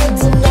wasted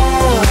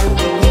tonight.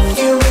 If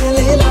you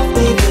really love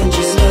me, then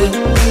just let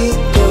me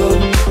go.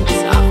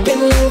 'Cause I've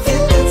been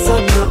living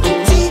inside my own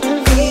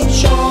TV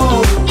show.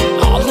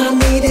 All I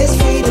need is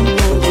freedom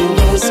on the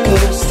West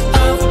Coast.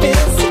 I've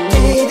been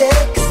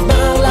sedated, 'cause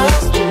my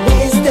life's been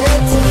wasted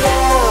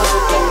tonight.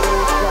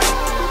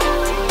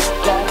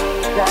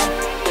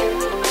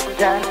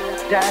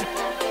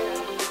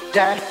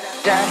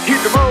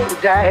 Hit the road,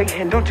 Jack,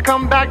 and don't you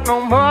come back no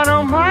more,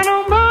 no more,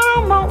 no more,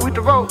 no more. Hit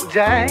the road,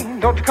 Jack,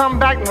 don't you come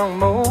back no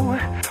more.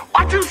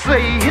 What you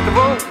say? Hit the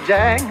road,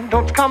 Jack,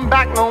 don't you come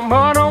back no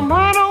more, no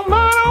more, no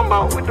more, no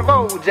more. Hit the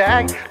road,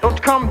 Jack, don't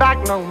you come back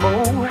no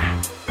more.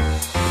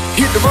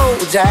 Hit the road,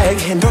 Jack,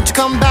 and don't you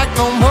come back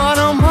no more,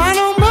 no more,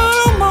 no more,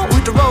 no more.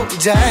 Hit the road,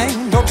 Jack,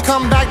 don't you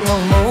come back no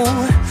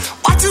more.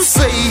 What you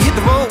say? Hit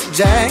the road,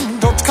 Jack,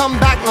 don't you come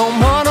back no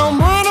more, no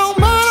more, no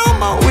more, no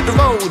more. Hit the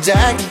road,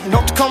 Jack,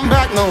 don't you come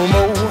back no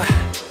more.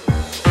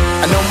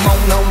 No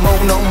more, no more,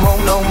 no more,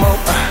 no more.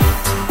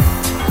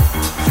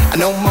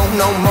 No more,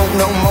 no more,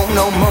 no more,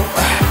 no more.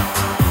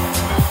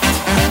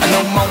 No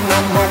more, no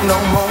more, no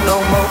more, no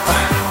more.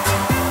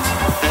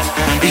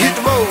 Hit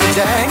the road,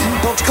 Jack,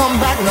 don't you come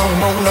back no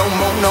more, no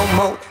more, no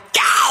more.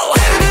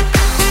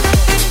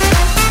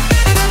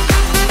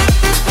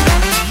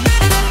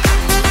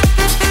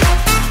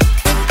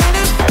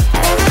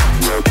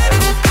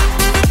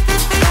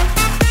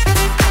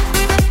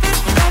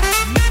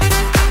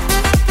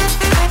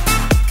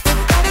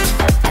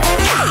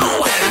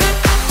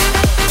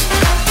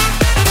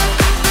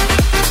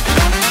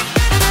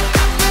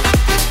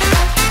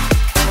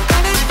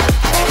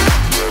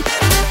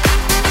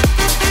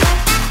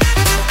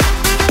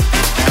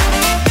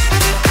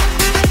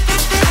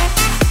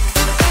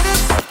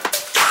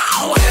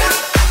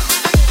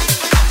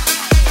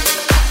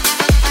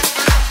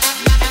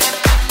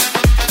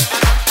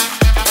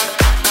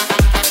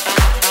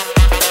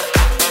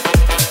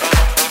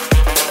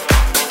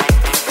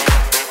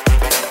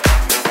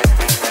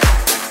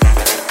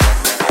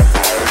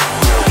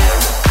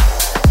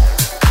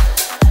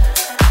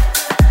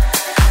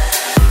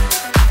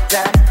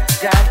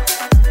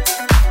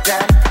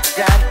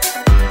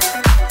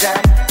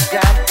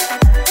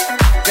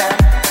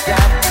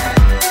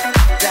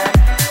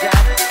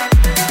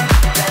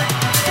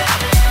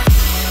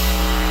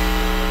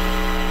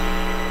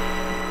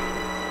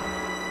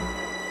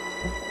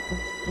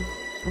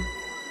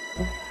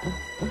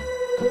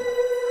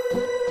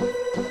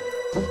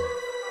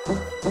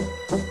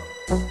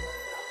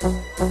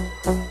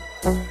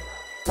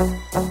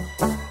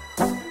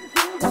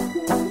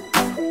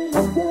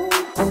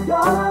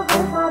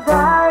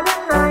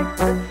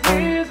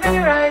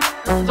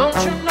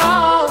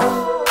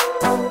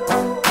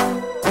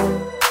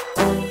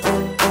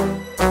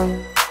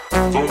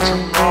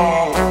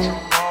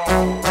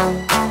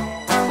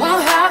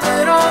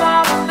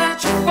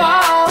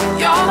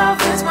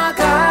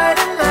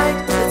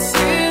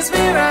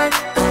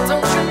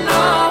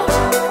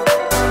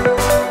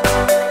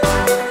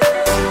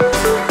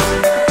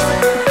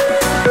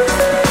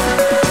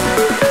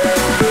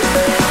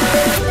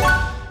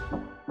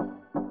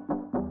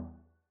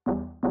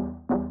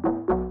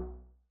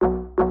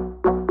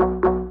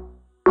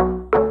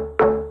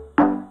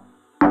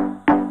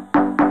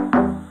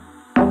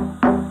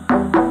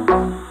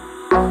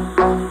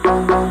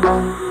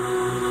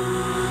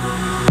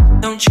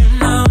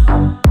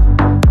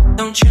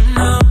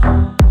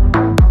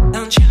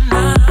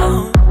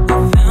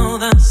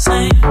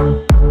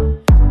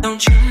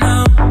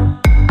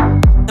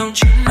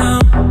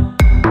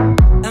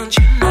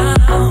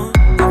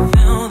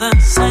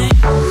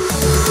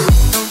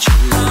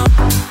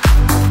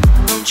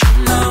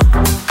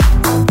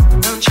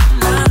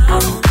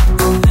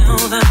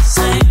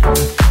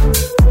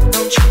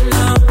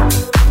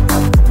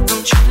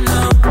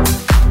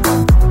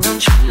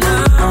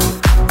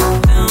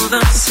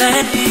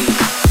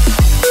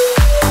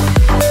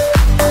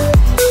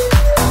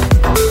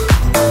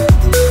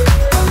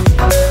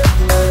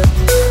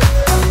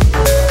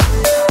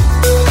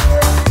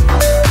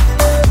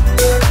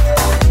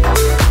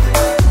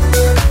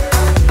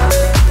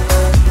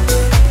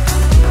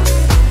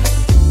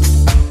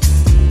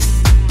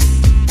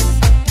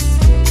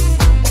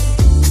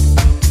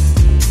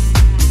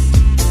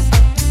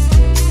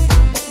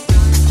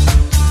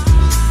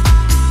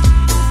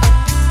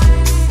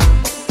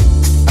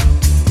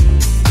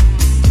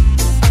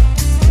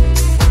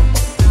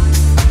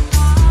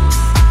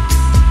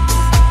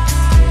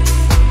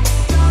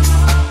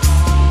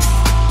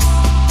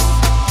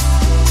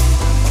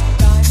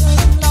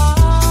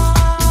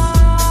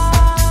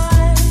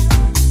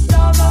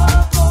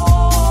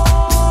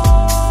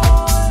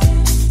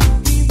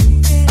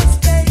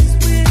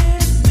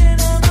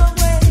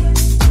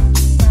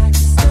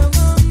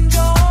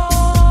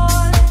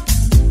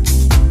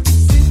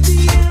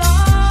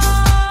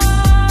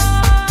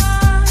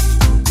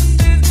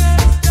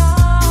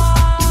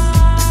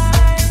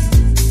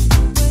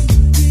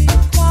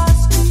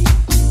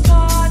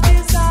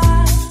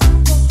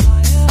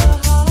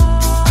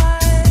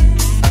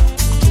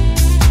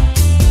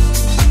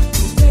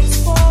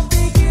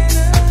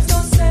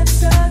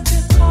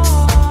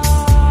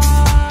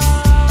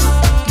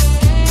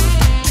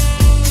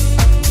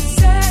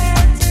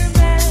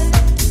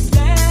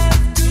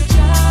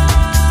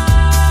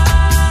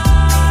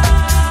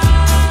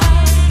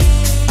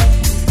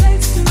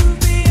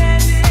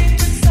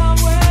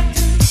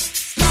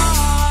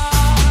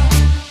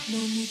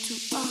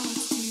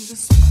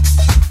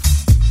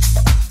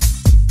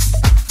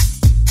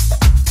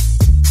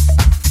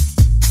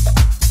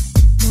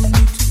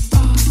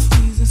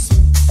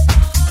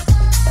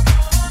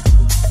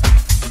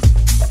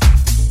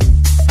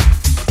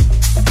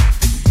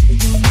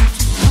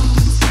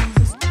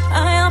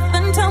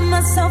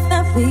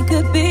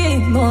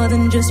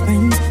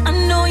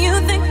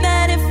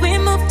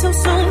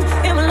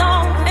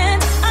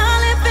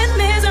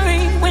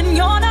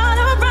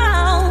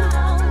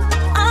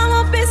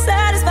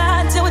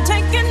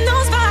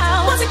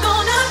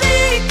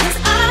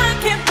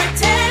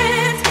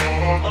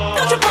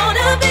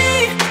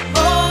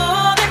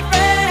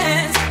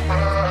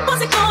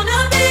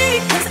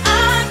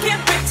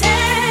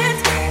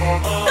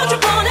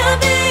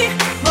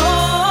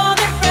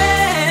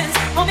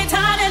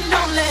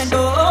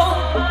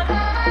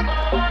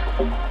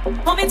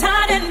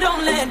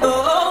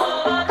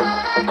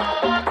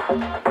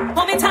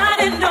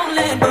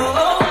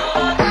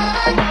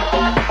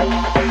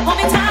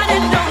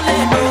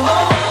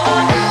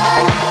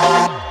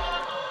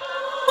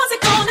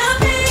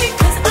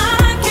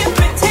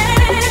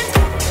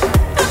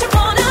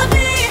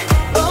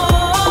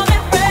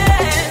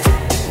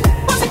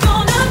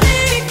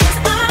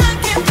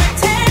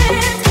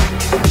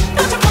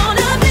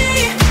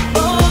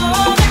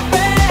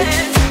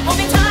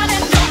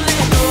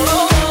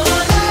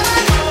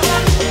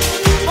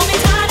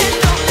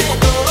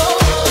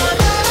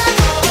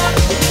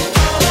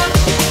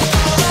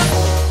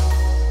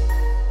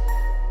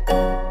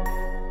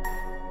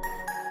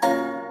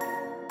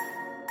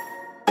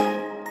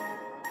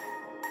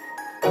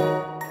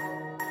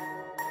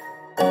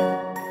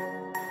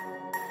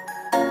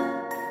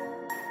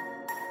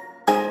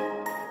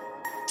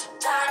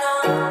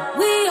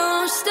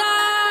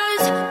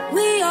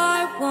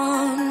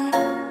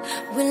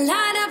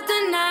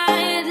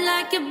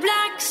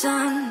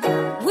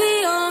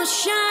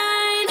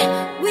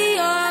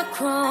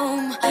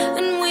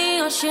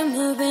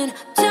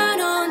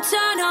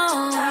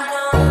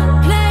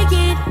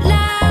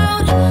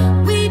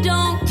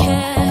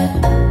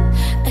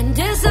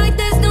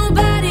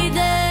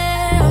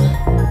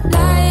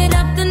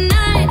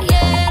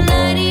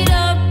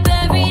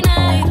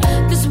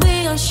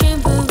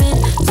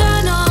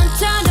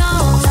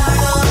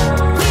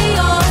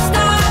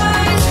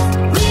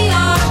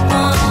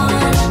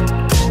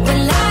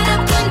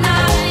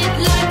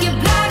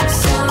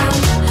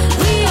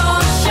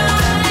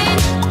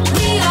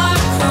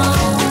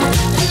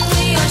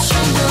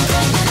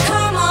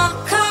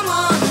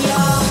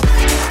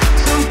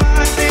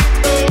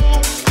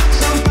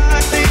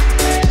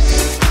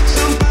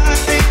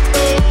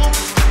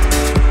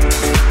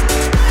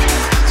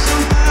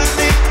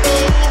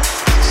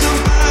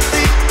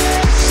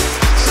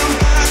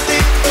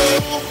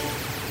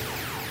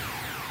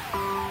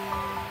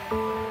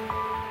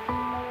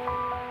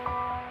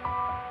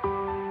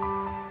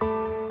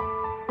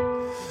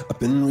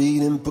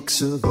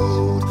 books of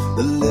old,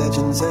 the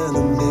legends and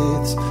the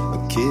myths,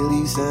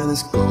 Achilles and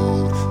his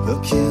gold,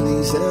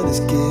 Hercules and his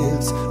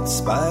gifts, and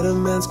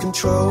Spider-Man's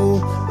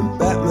control, and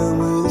Batman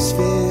with his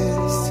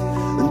fist.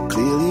 And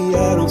clearly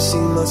I don't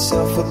see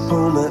myself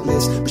upon that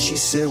list. But she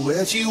said,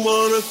 where'd you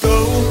wanna go?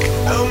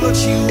 How much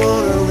you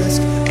wanna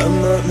risk?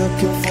 I'm not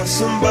looking for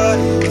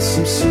somebody with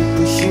some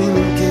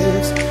superhuman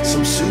gifts,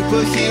 some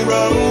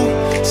superhero,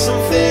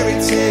 some fairy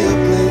tale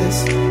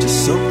bliss.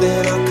 Just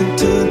something I can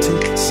turn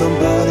to,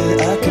 somebody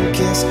I can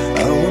kiss.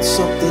 I want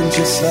something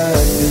just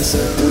like this.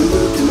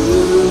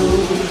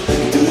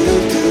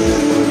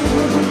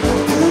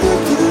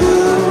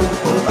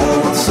 I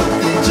want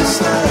something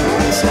just like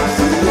this.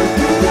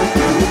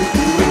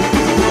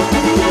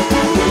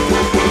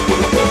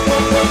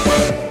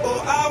 Oh,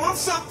 I want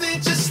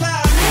something just like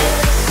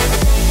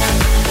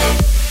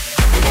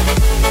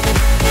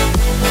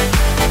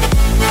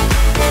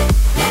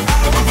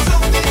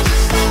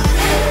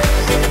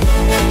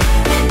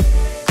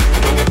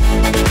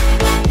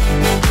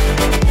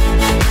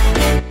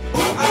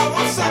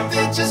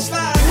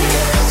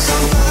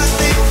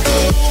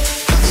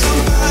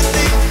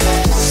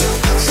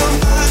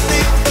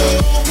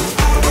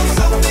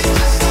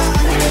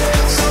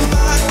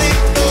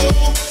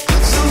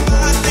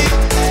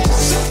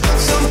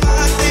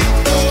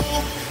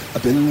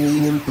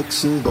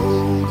of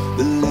old,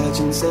 the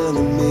legends and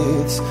the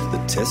myths, the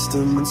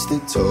testaments they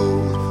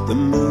told, the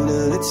moon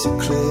and its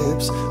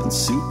eclipse, and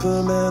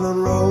Superman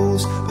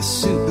unrolls a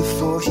suit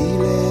before he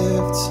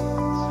lived.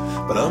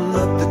 But I'm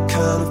not the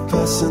kind of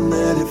person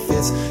that it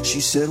fits. She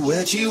said,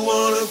 where'd you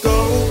wanna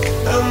go?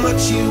 How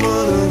much you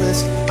wanna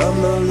risk?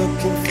 I'm not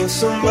looking for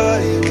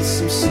somebody with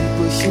some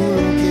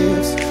superhuman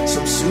gifts,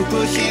 some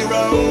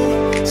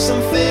superhero,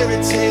 some fairy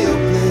tale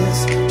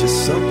bliss.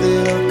 Just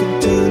something I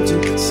can turn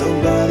to,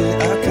 somebody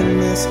I can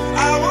miss.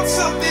 I want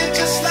something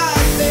just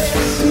like this.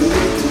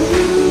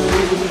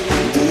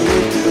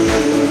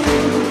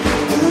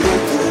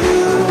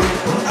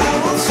 I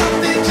want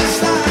something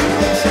just like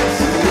this.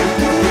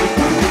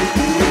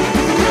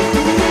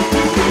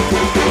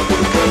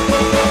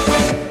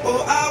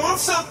 Oh, I want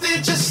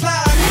something just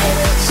like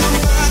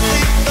somebody,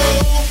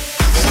 oh,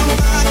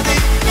 somebody,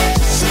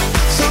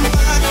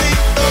 somebody,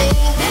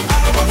 oh.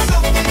 I want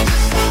something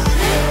just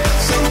like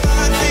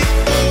somebody,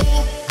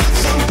 oh,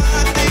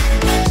 somebody,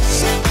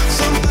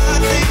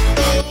 somebody,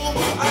 oh.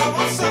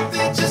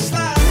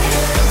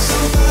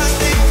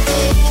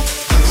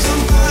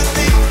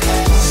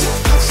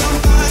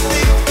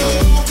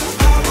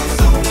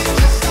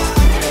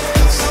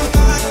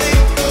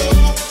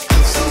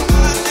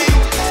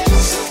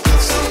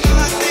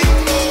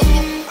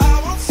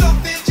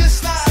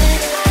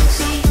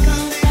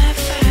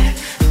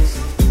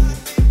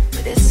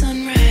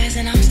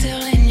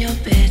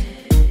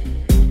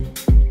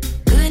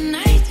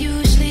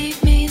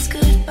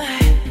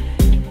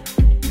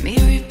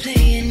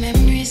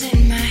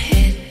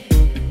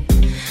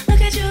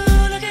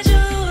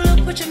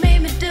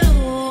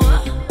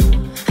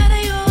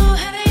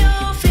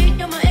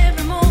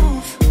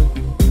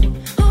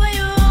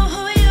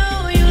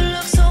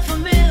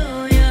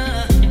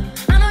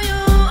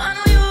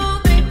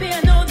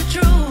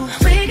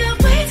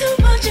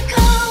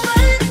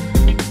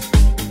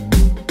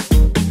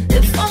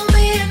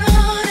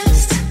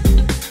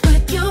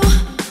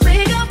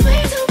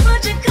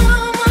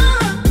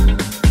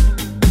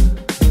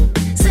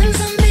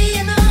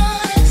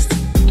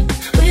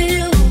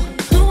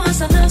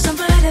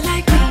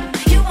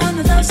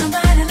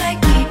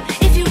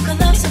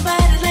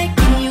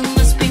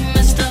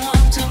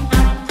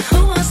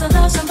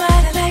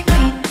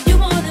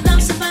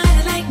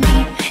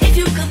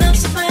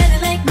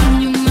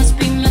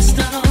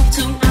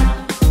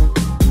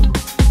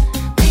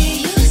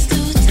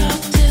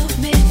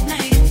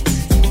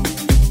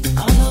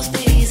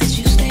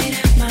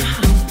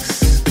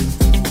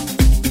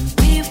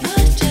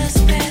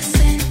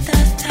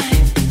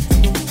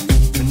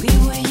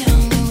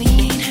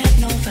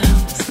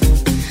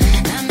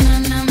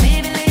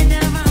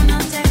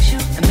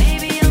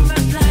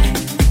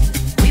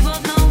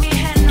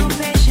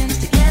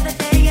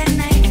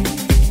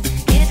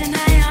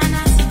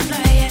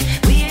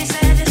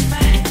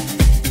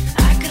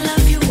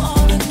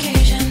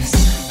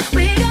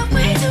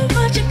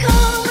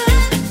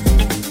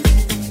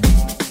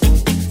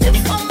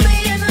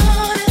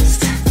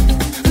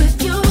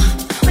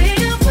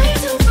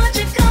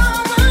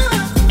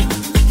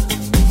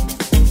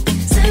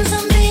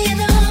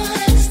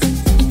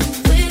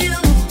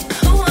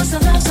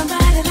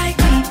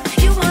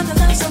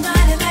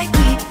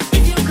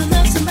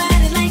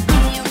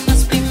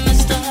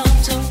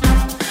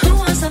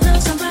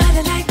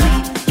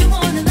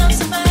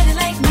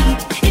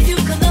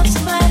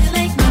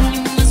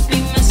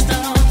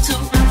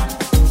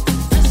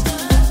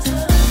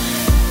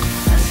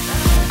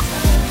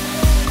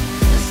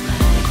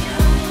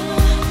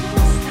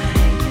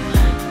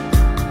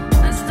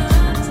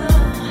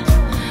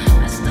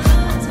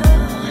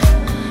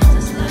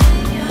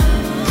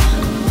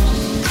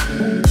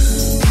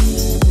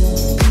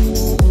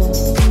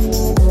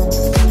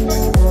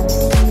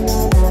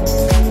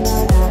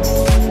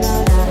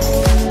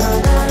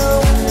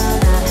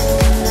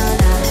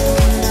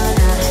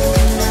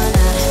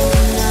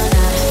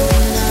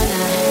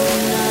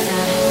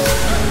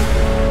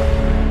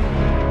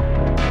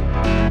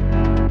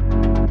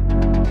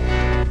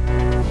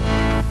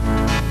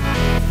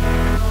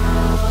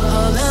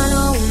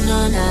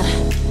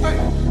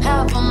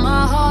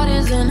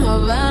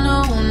 Havana,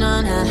 ooh,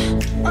 nah, nah.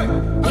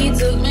 He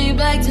took me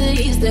back to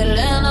East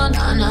Atlanta,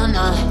 nah, nah,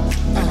 nah.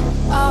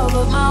 Oh,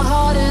 but my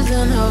heart is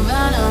in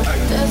Havana.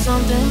 There's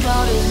something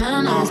about his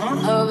manners.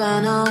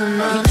 Havana, ooh,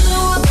 nah. He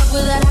didn't walk up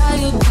with that how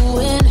you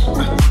doing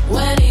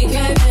when he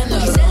came in.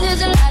 He said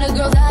there's a lot of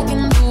girls I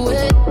can do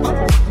it,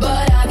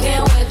 but I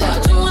can't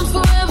without you and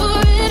forever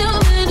in a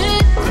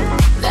minute.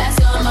 That's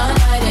on my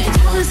night. And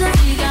you said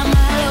he got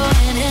my love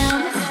in him.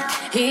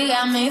 He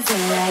got me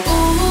feeling like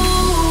ooh.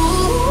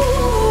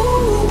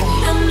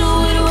 I knew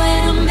it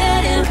when I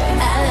met him.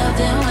 I loved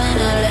him when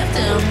I left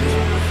him.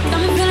 Got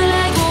me feeling like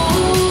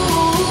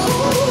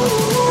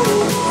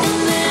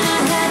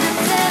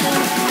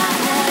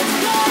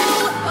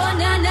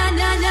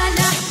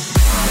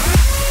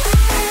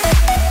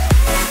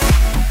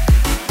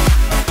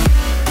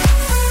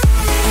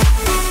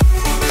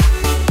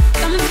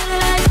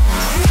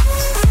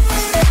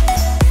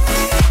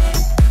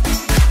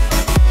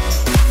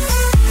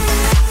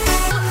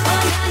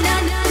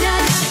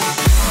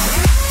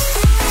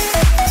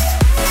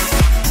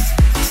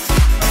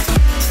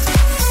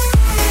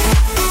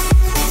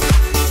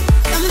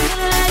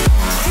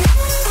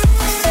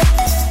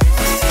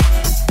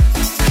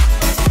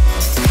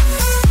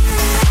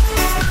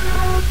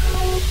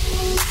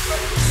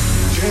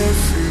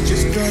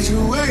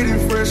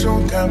fresh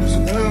on campus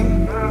now.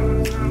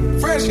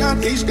 Fresh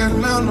out East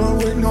Atlanta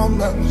with no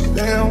mountains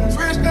down.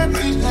 Fresh out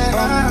East Atlanta,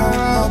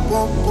 I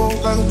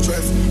bump like a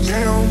traffic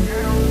jam.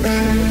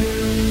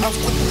 I was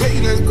quick to pay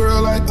that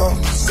girl like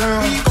Uncle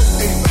Sam. Hey,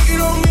 make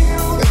it on me,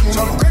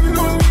 tryna grab it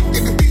on me,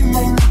 get the beating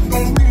on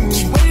me.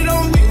 She waited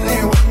on me,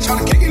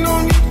 tryna kick it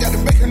on me, got the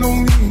bacon on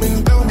me.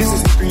 This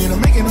is history and I'm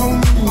making on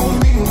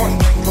me. One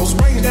thing goes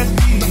range that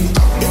beat. If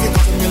it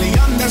costs $1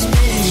 million, that's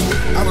me.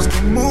 I was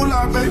getting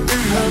moolah, baby.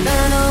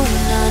 Havana, ooh,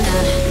 nah,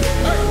 nah.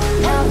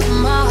 Half of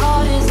my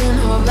heart is in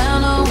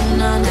Havana, ooh,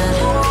 nah, nah.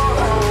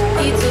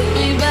 He took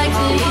me back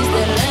to East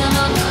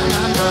Atlanta, nah,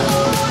 nah, nah.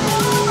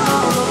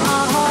 Oh, but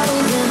my heart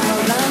is in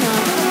Havana.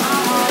 My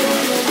heart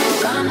is in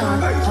Havana,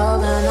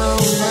 Havana,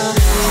 ooh, nah,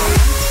 nah.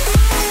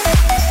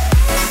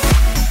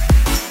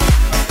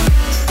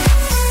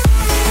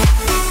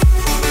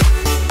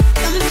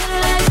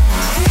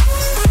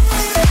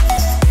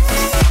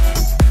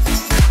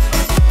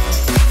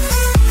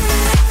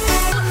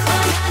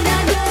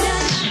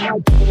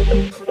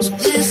 So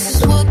this is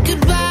what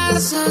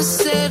goodbyes are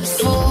said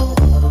for.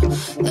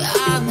 That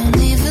I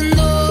don't even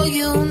know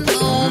you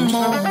no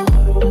more.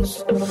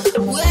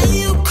 When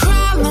you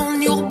crawl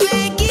on your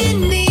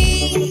begging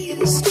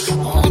knees,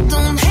 oh,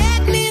 don't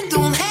hate me,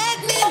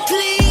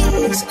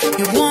 please.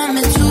 You want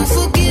me to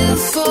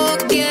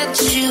forget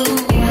you,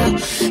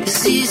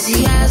 as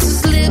easy as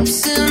his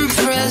lips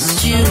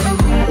impressed you.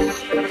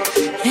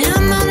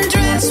 And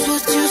undressed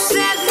what you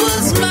said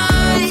was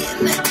mine.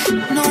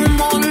 No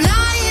more lies.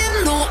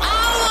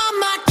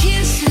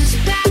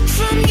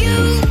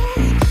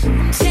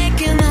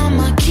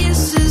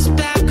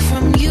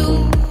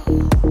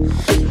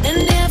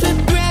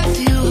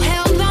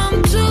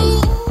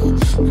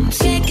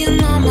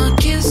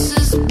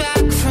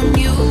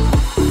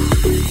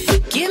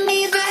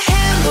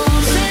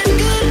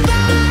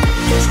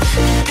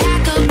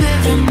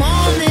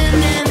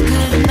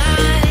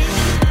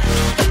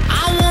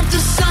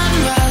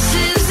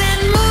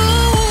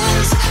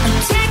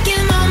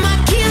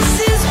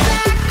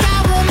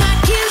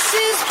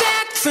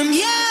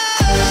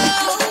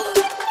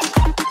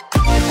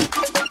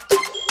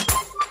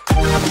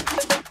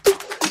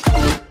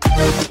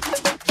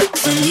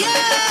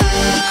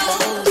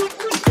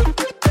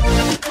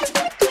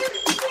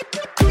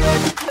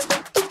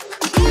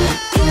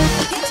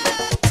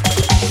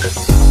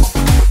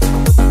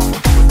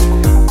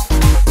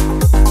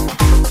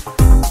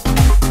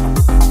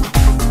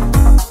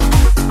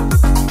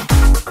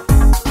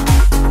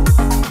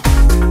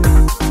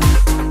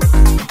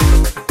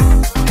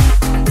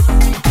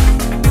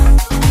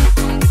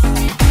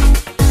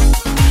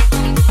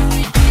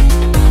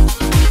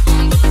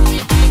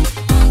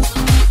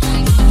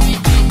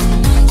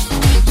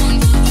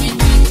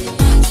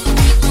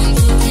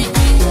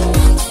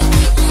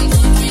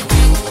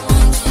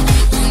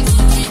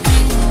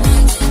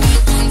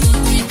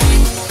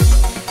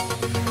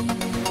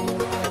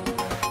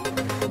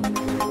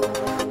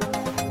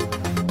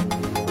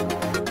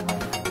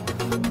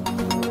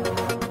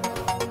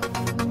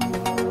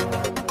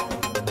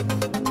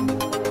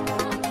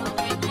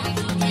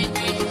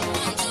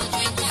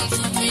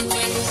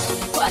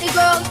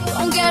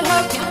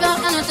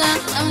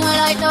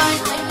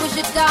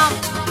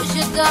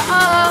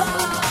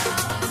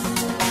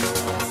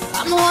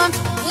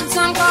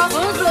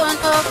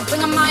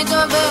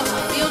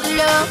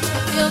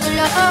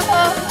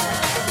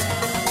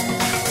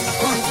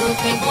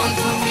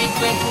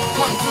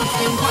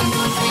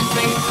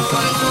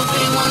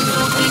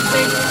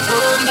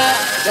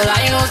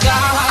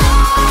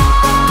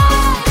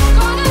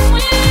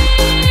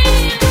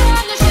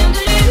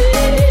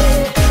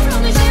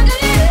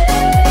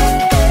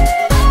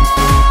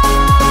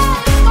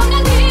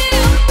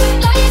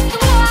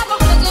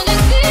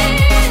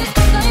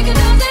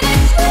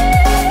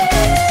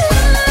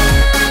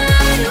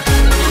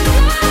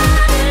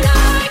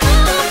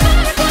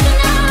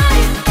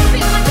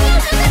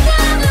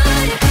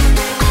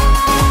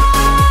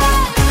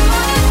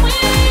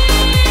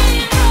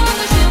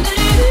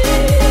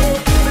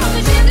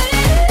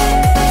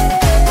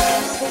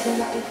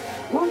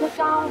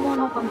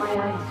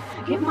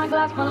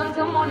 glass full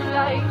until morning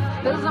light.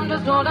 Cause I'm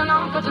just holding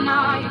on for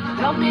tonight.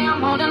 Help me,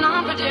 I'm holding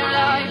on for dear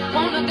life.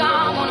 Won't look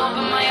down, won't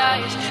open my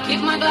eyes.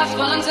 Keep my glass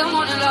full until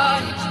morning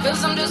light.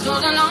 Cause I'm just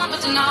holding on for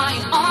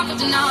tonight. On for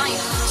tonight.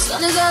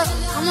 Sun is up,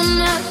 I'm a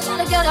mess.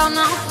 Gotta get out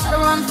now. Gotta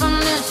run from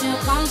this.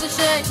 Here comes the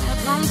shade. Here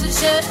comes the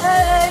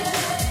shade.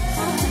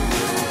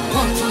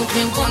 1, 2,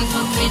 3, 1,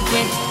 2, 3,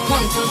 3.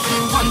 1, 2,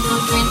 3, 1,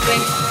 2, 3,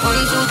 3.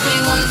 1, 2,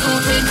 3, 1, 2,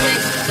 3, 3.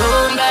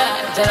 Turn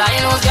back till I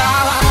know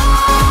God.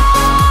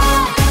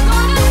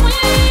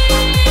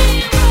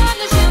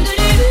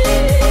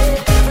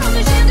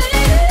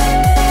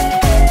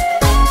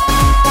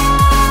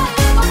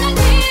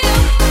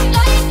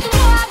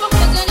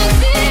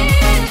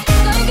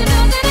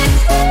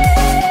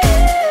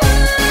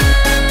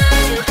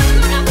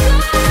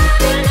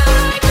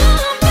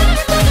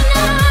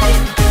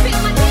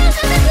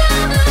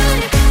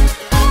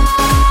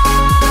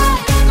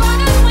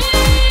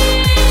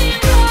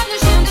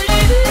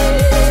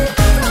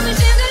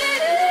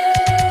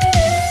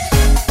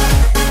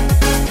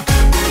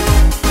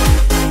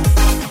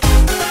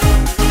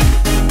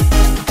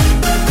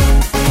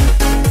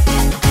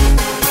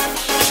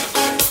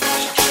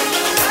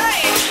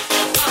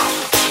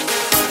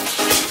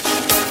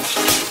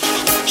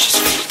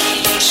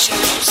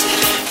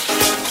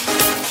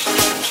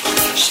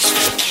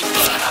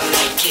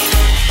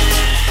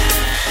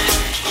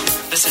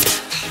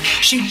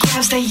 She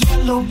grabs the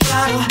yellow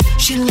bottle.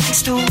 She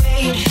likes the way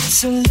it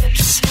hits her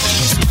lips. She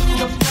gets to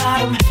the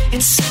bottom.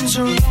 It sends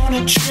her on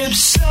a trip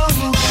so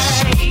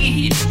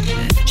right.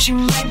 She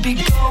might be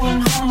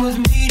going home with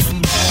me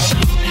tonight.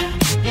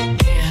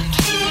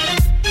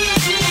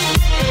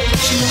 And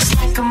she looks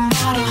like a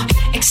model,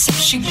 except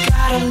she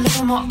got a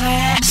little more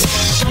ass.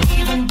 Don't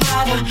even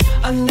bother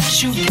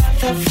unless you got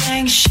the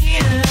thing she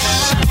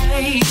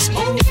likes.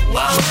 Oh,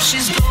 wow,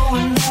 she's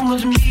going home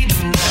with me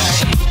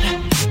tonight.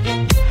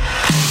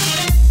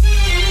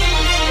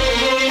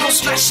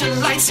 Flashing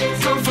lights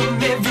come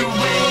from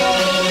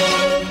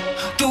everywhere.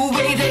 The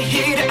way they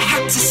hit it, I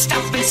had to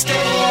stop and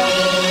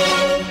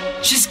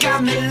stare. She's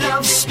got me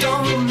love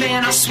stone,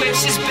 man, I swear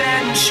she's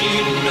bad and she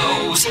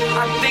knows.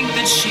 I think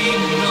that she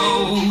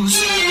knows.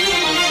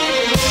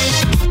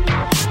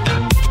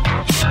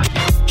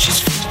 She's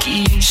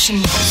freaky and she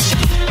knows it.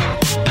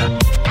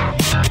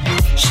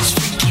 She's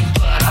freaky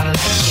but I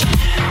like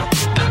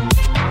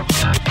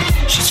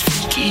it. She's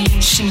freaky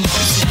and she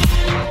knows it.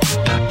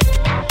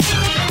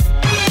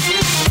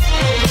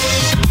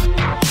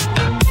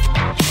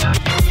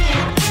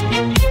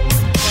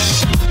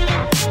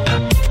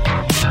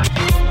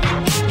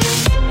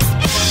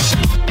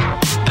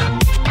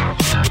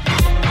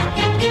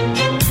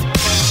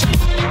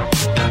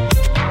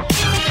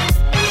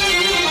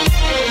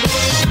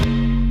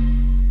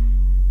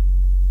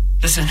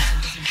 Listen,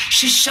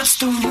 she shuts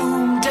the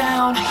room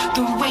down.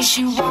 The way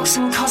she walks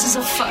and causes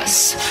a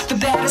fuss. The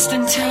baddest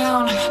in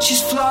town.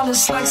 She's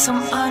flawless like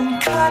some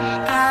uncut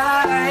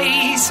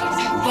ice.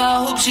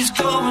 Well, I hope she's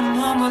going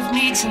home with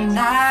me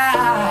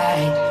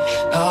tonight.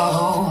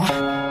 Oh,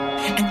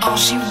 and all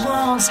she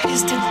wants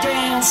is to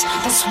dance.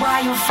 That's why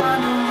you'll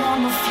find her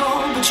on the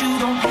floor, but you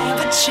don't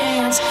have a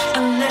chance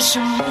unless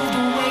you move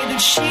the way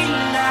that she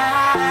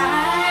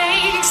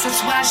likes.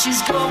 That's why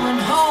she's going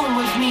home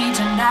with me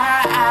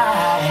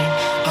tonight.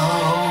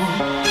 Oh,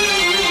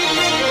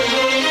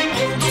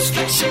 those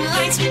flashing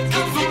lights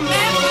come from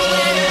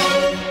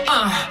everywhere.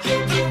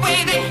 The way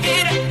they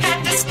hit it, had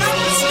to stop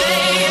and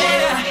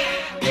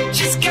stare.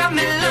 She's got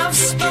me love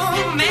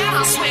stone, man,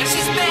 I swear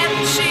she's bad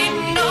and she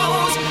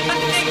knows. I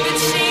think that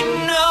she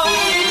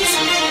knows.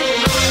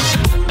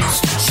 Those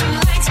flashing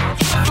lights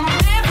come from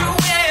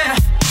everywhere.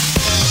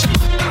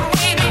 The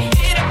way they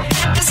hit it,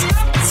 had to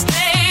stop and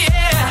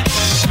stare.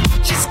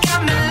 She's got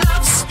me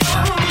love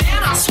stone,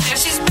 man, I swear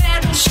she's bad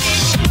and she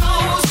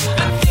knows.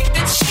 I think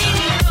that she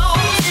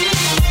knows.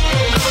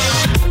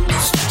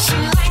 Those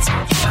flashing lights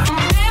come from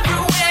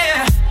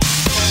everywhere.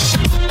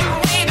 The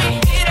way they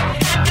hit it,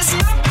 had to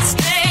stop and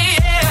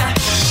stare.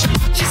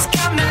 She's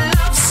got me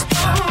love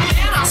stone,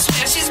 man, I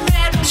swear she's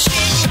bad and she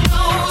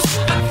knows.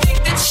 I think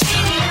that she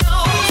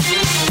knows.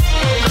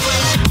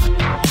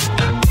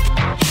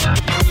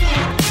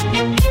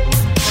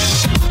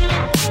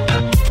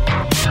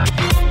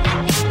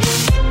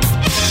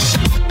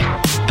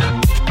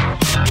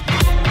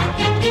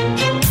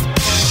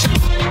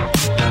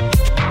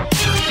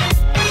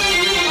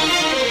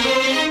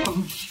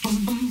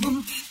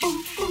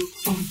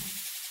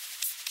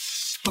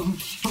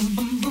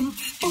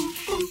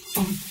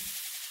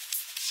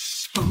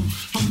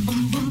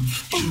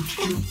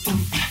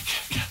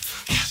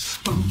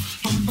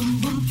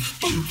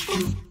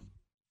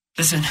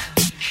 Listen.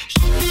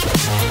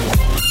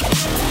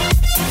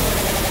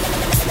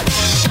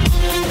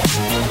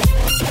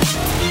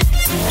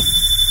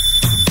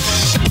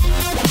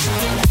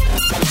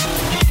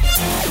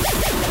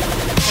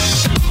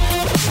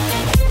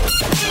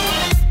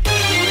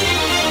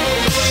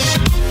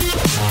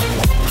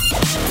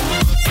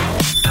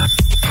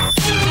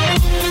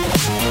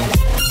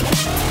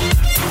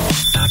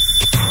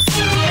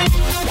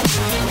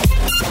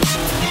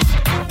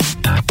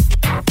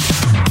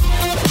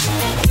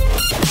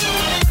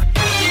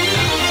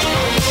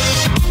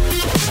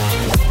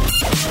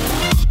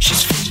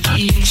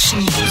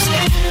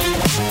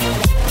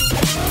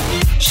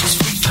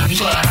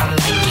 for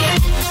Hallelujah.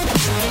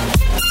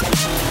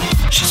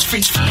 She's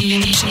free to flee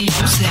and each need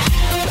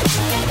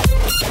pussy.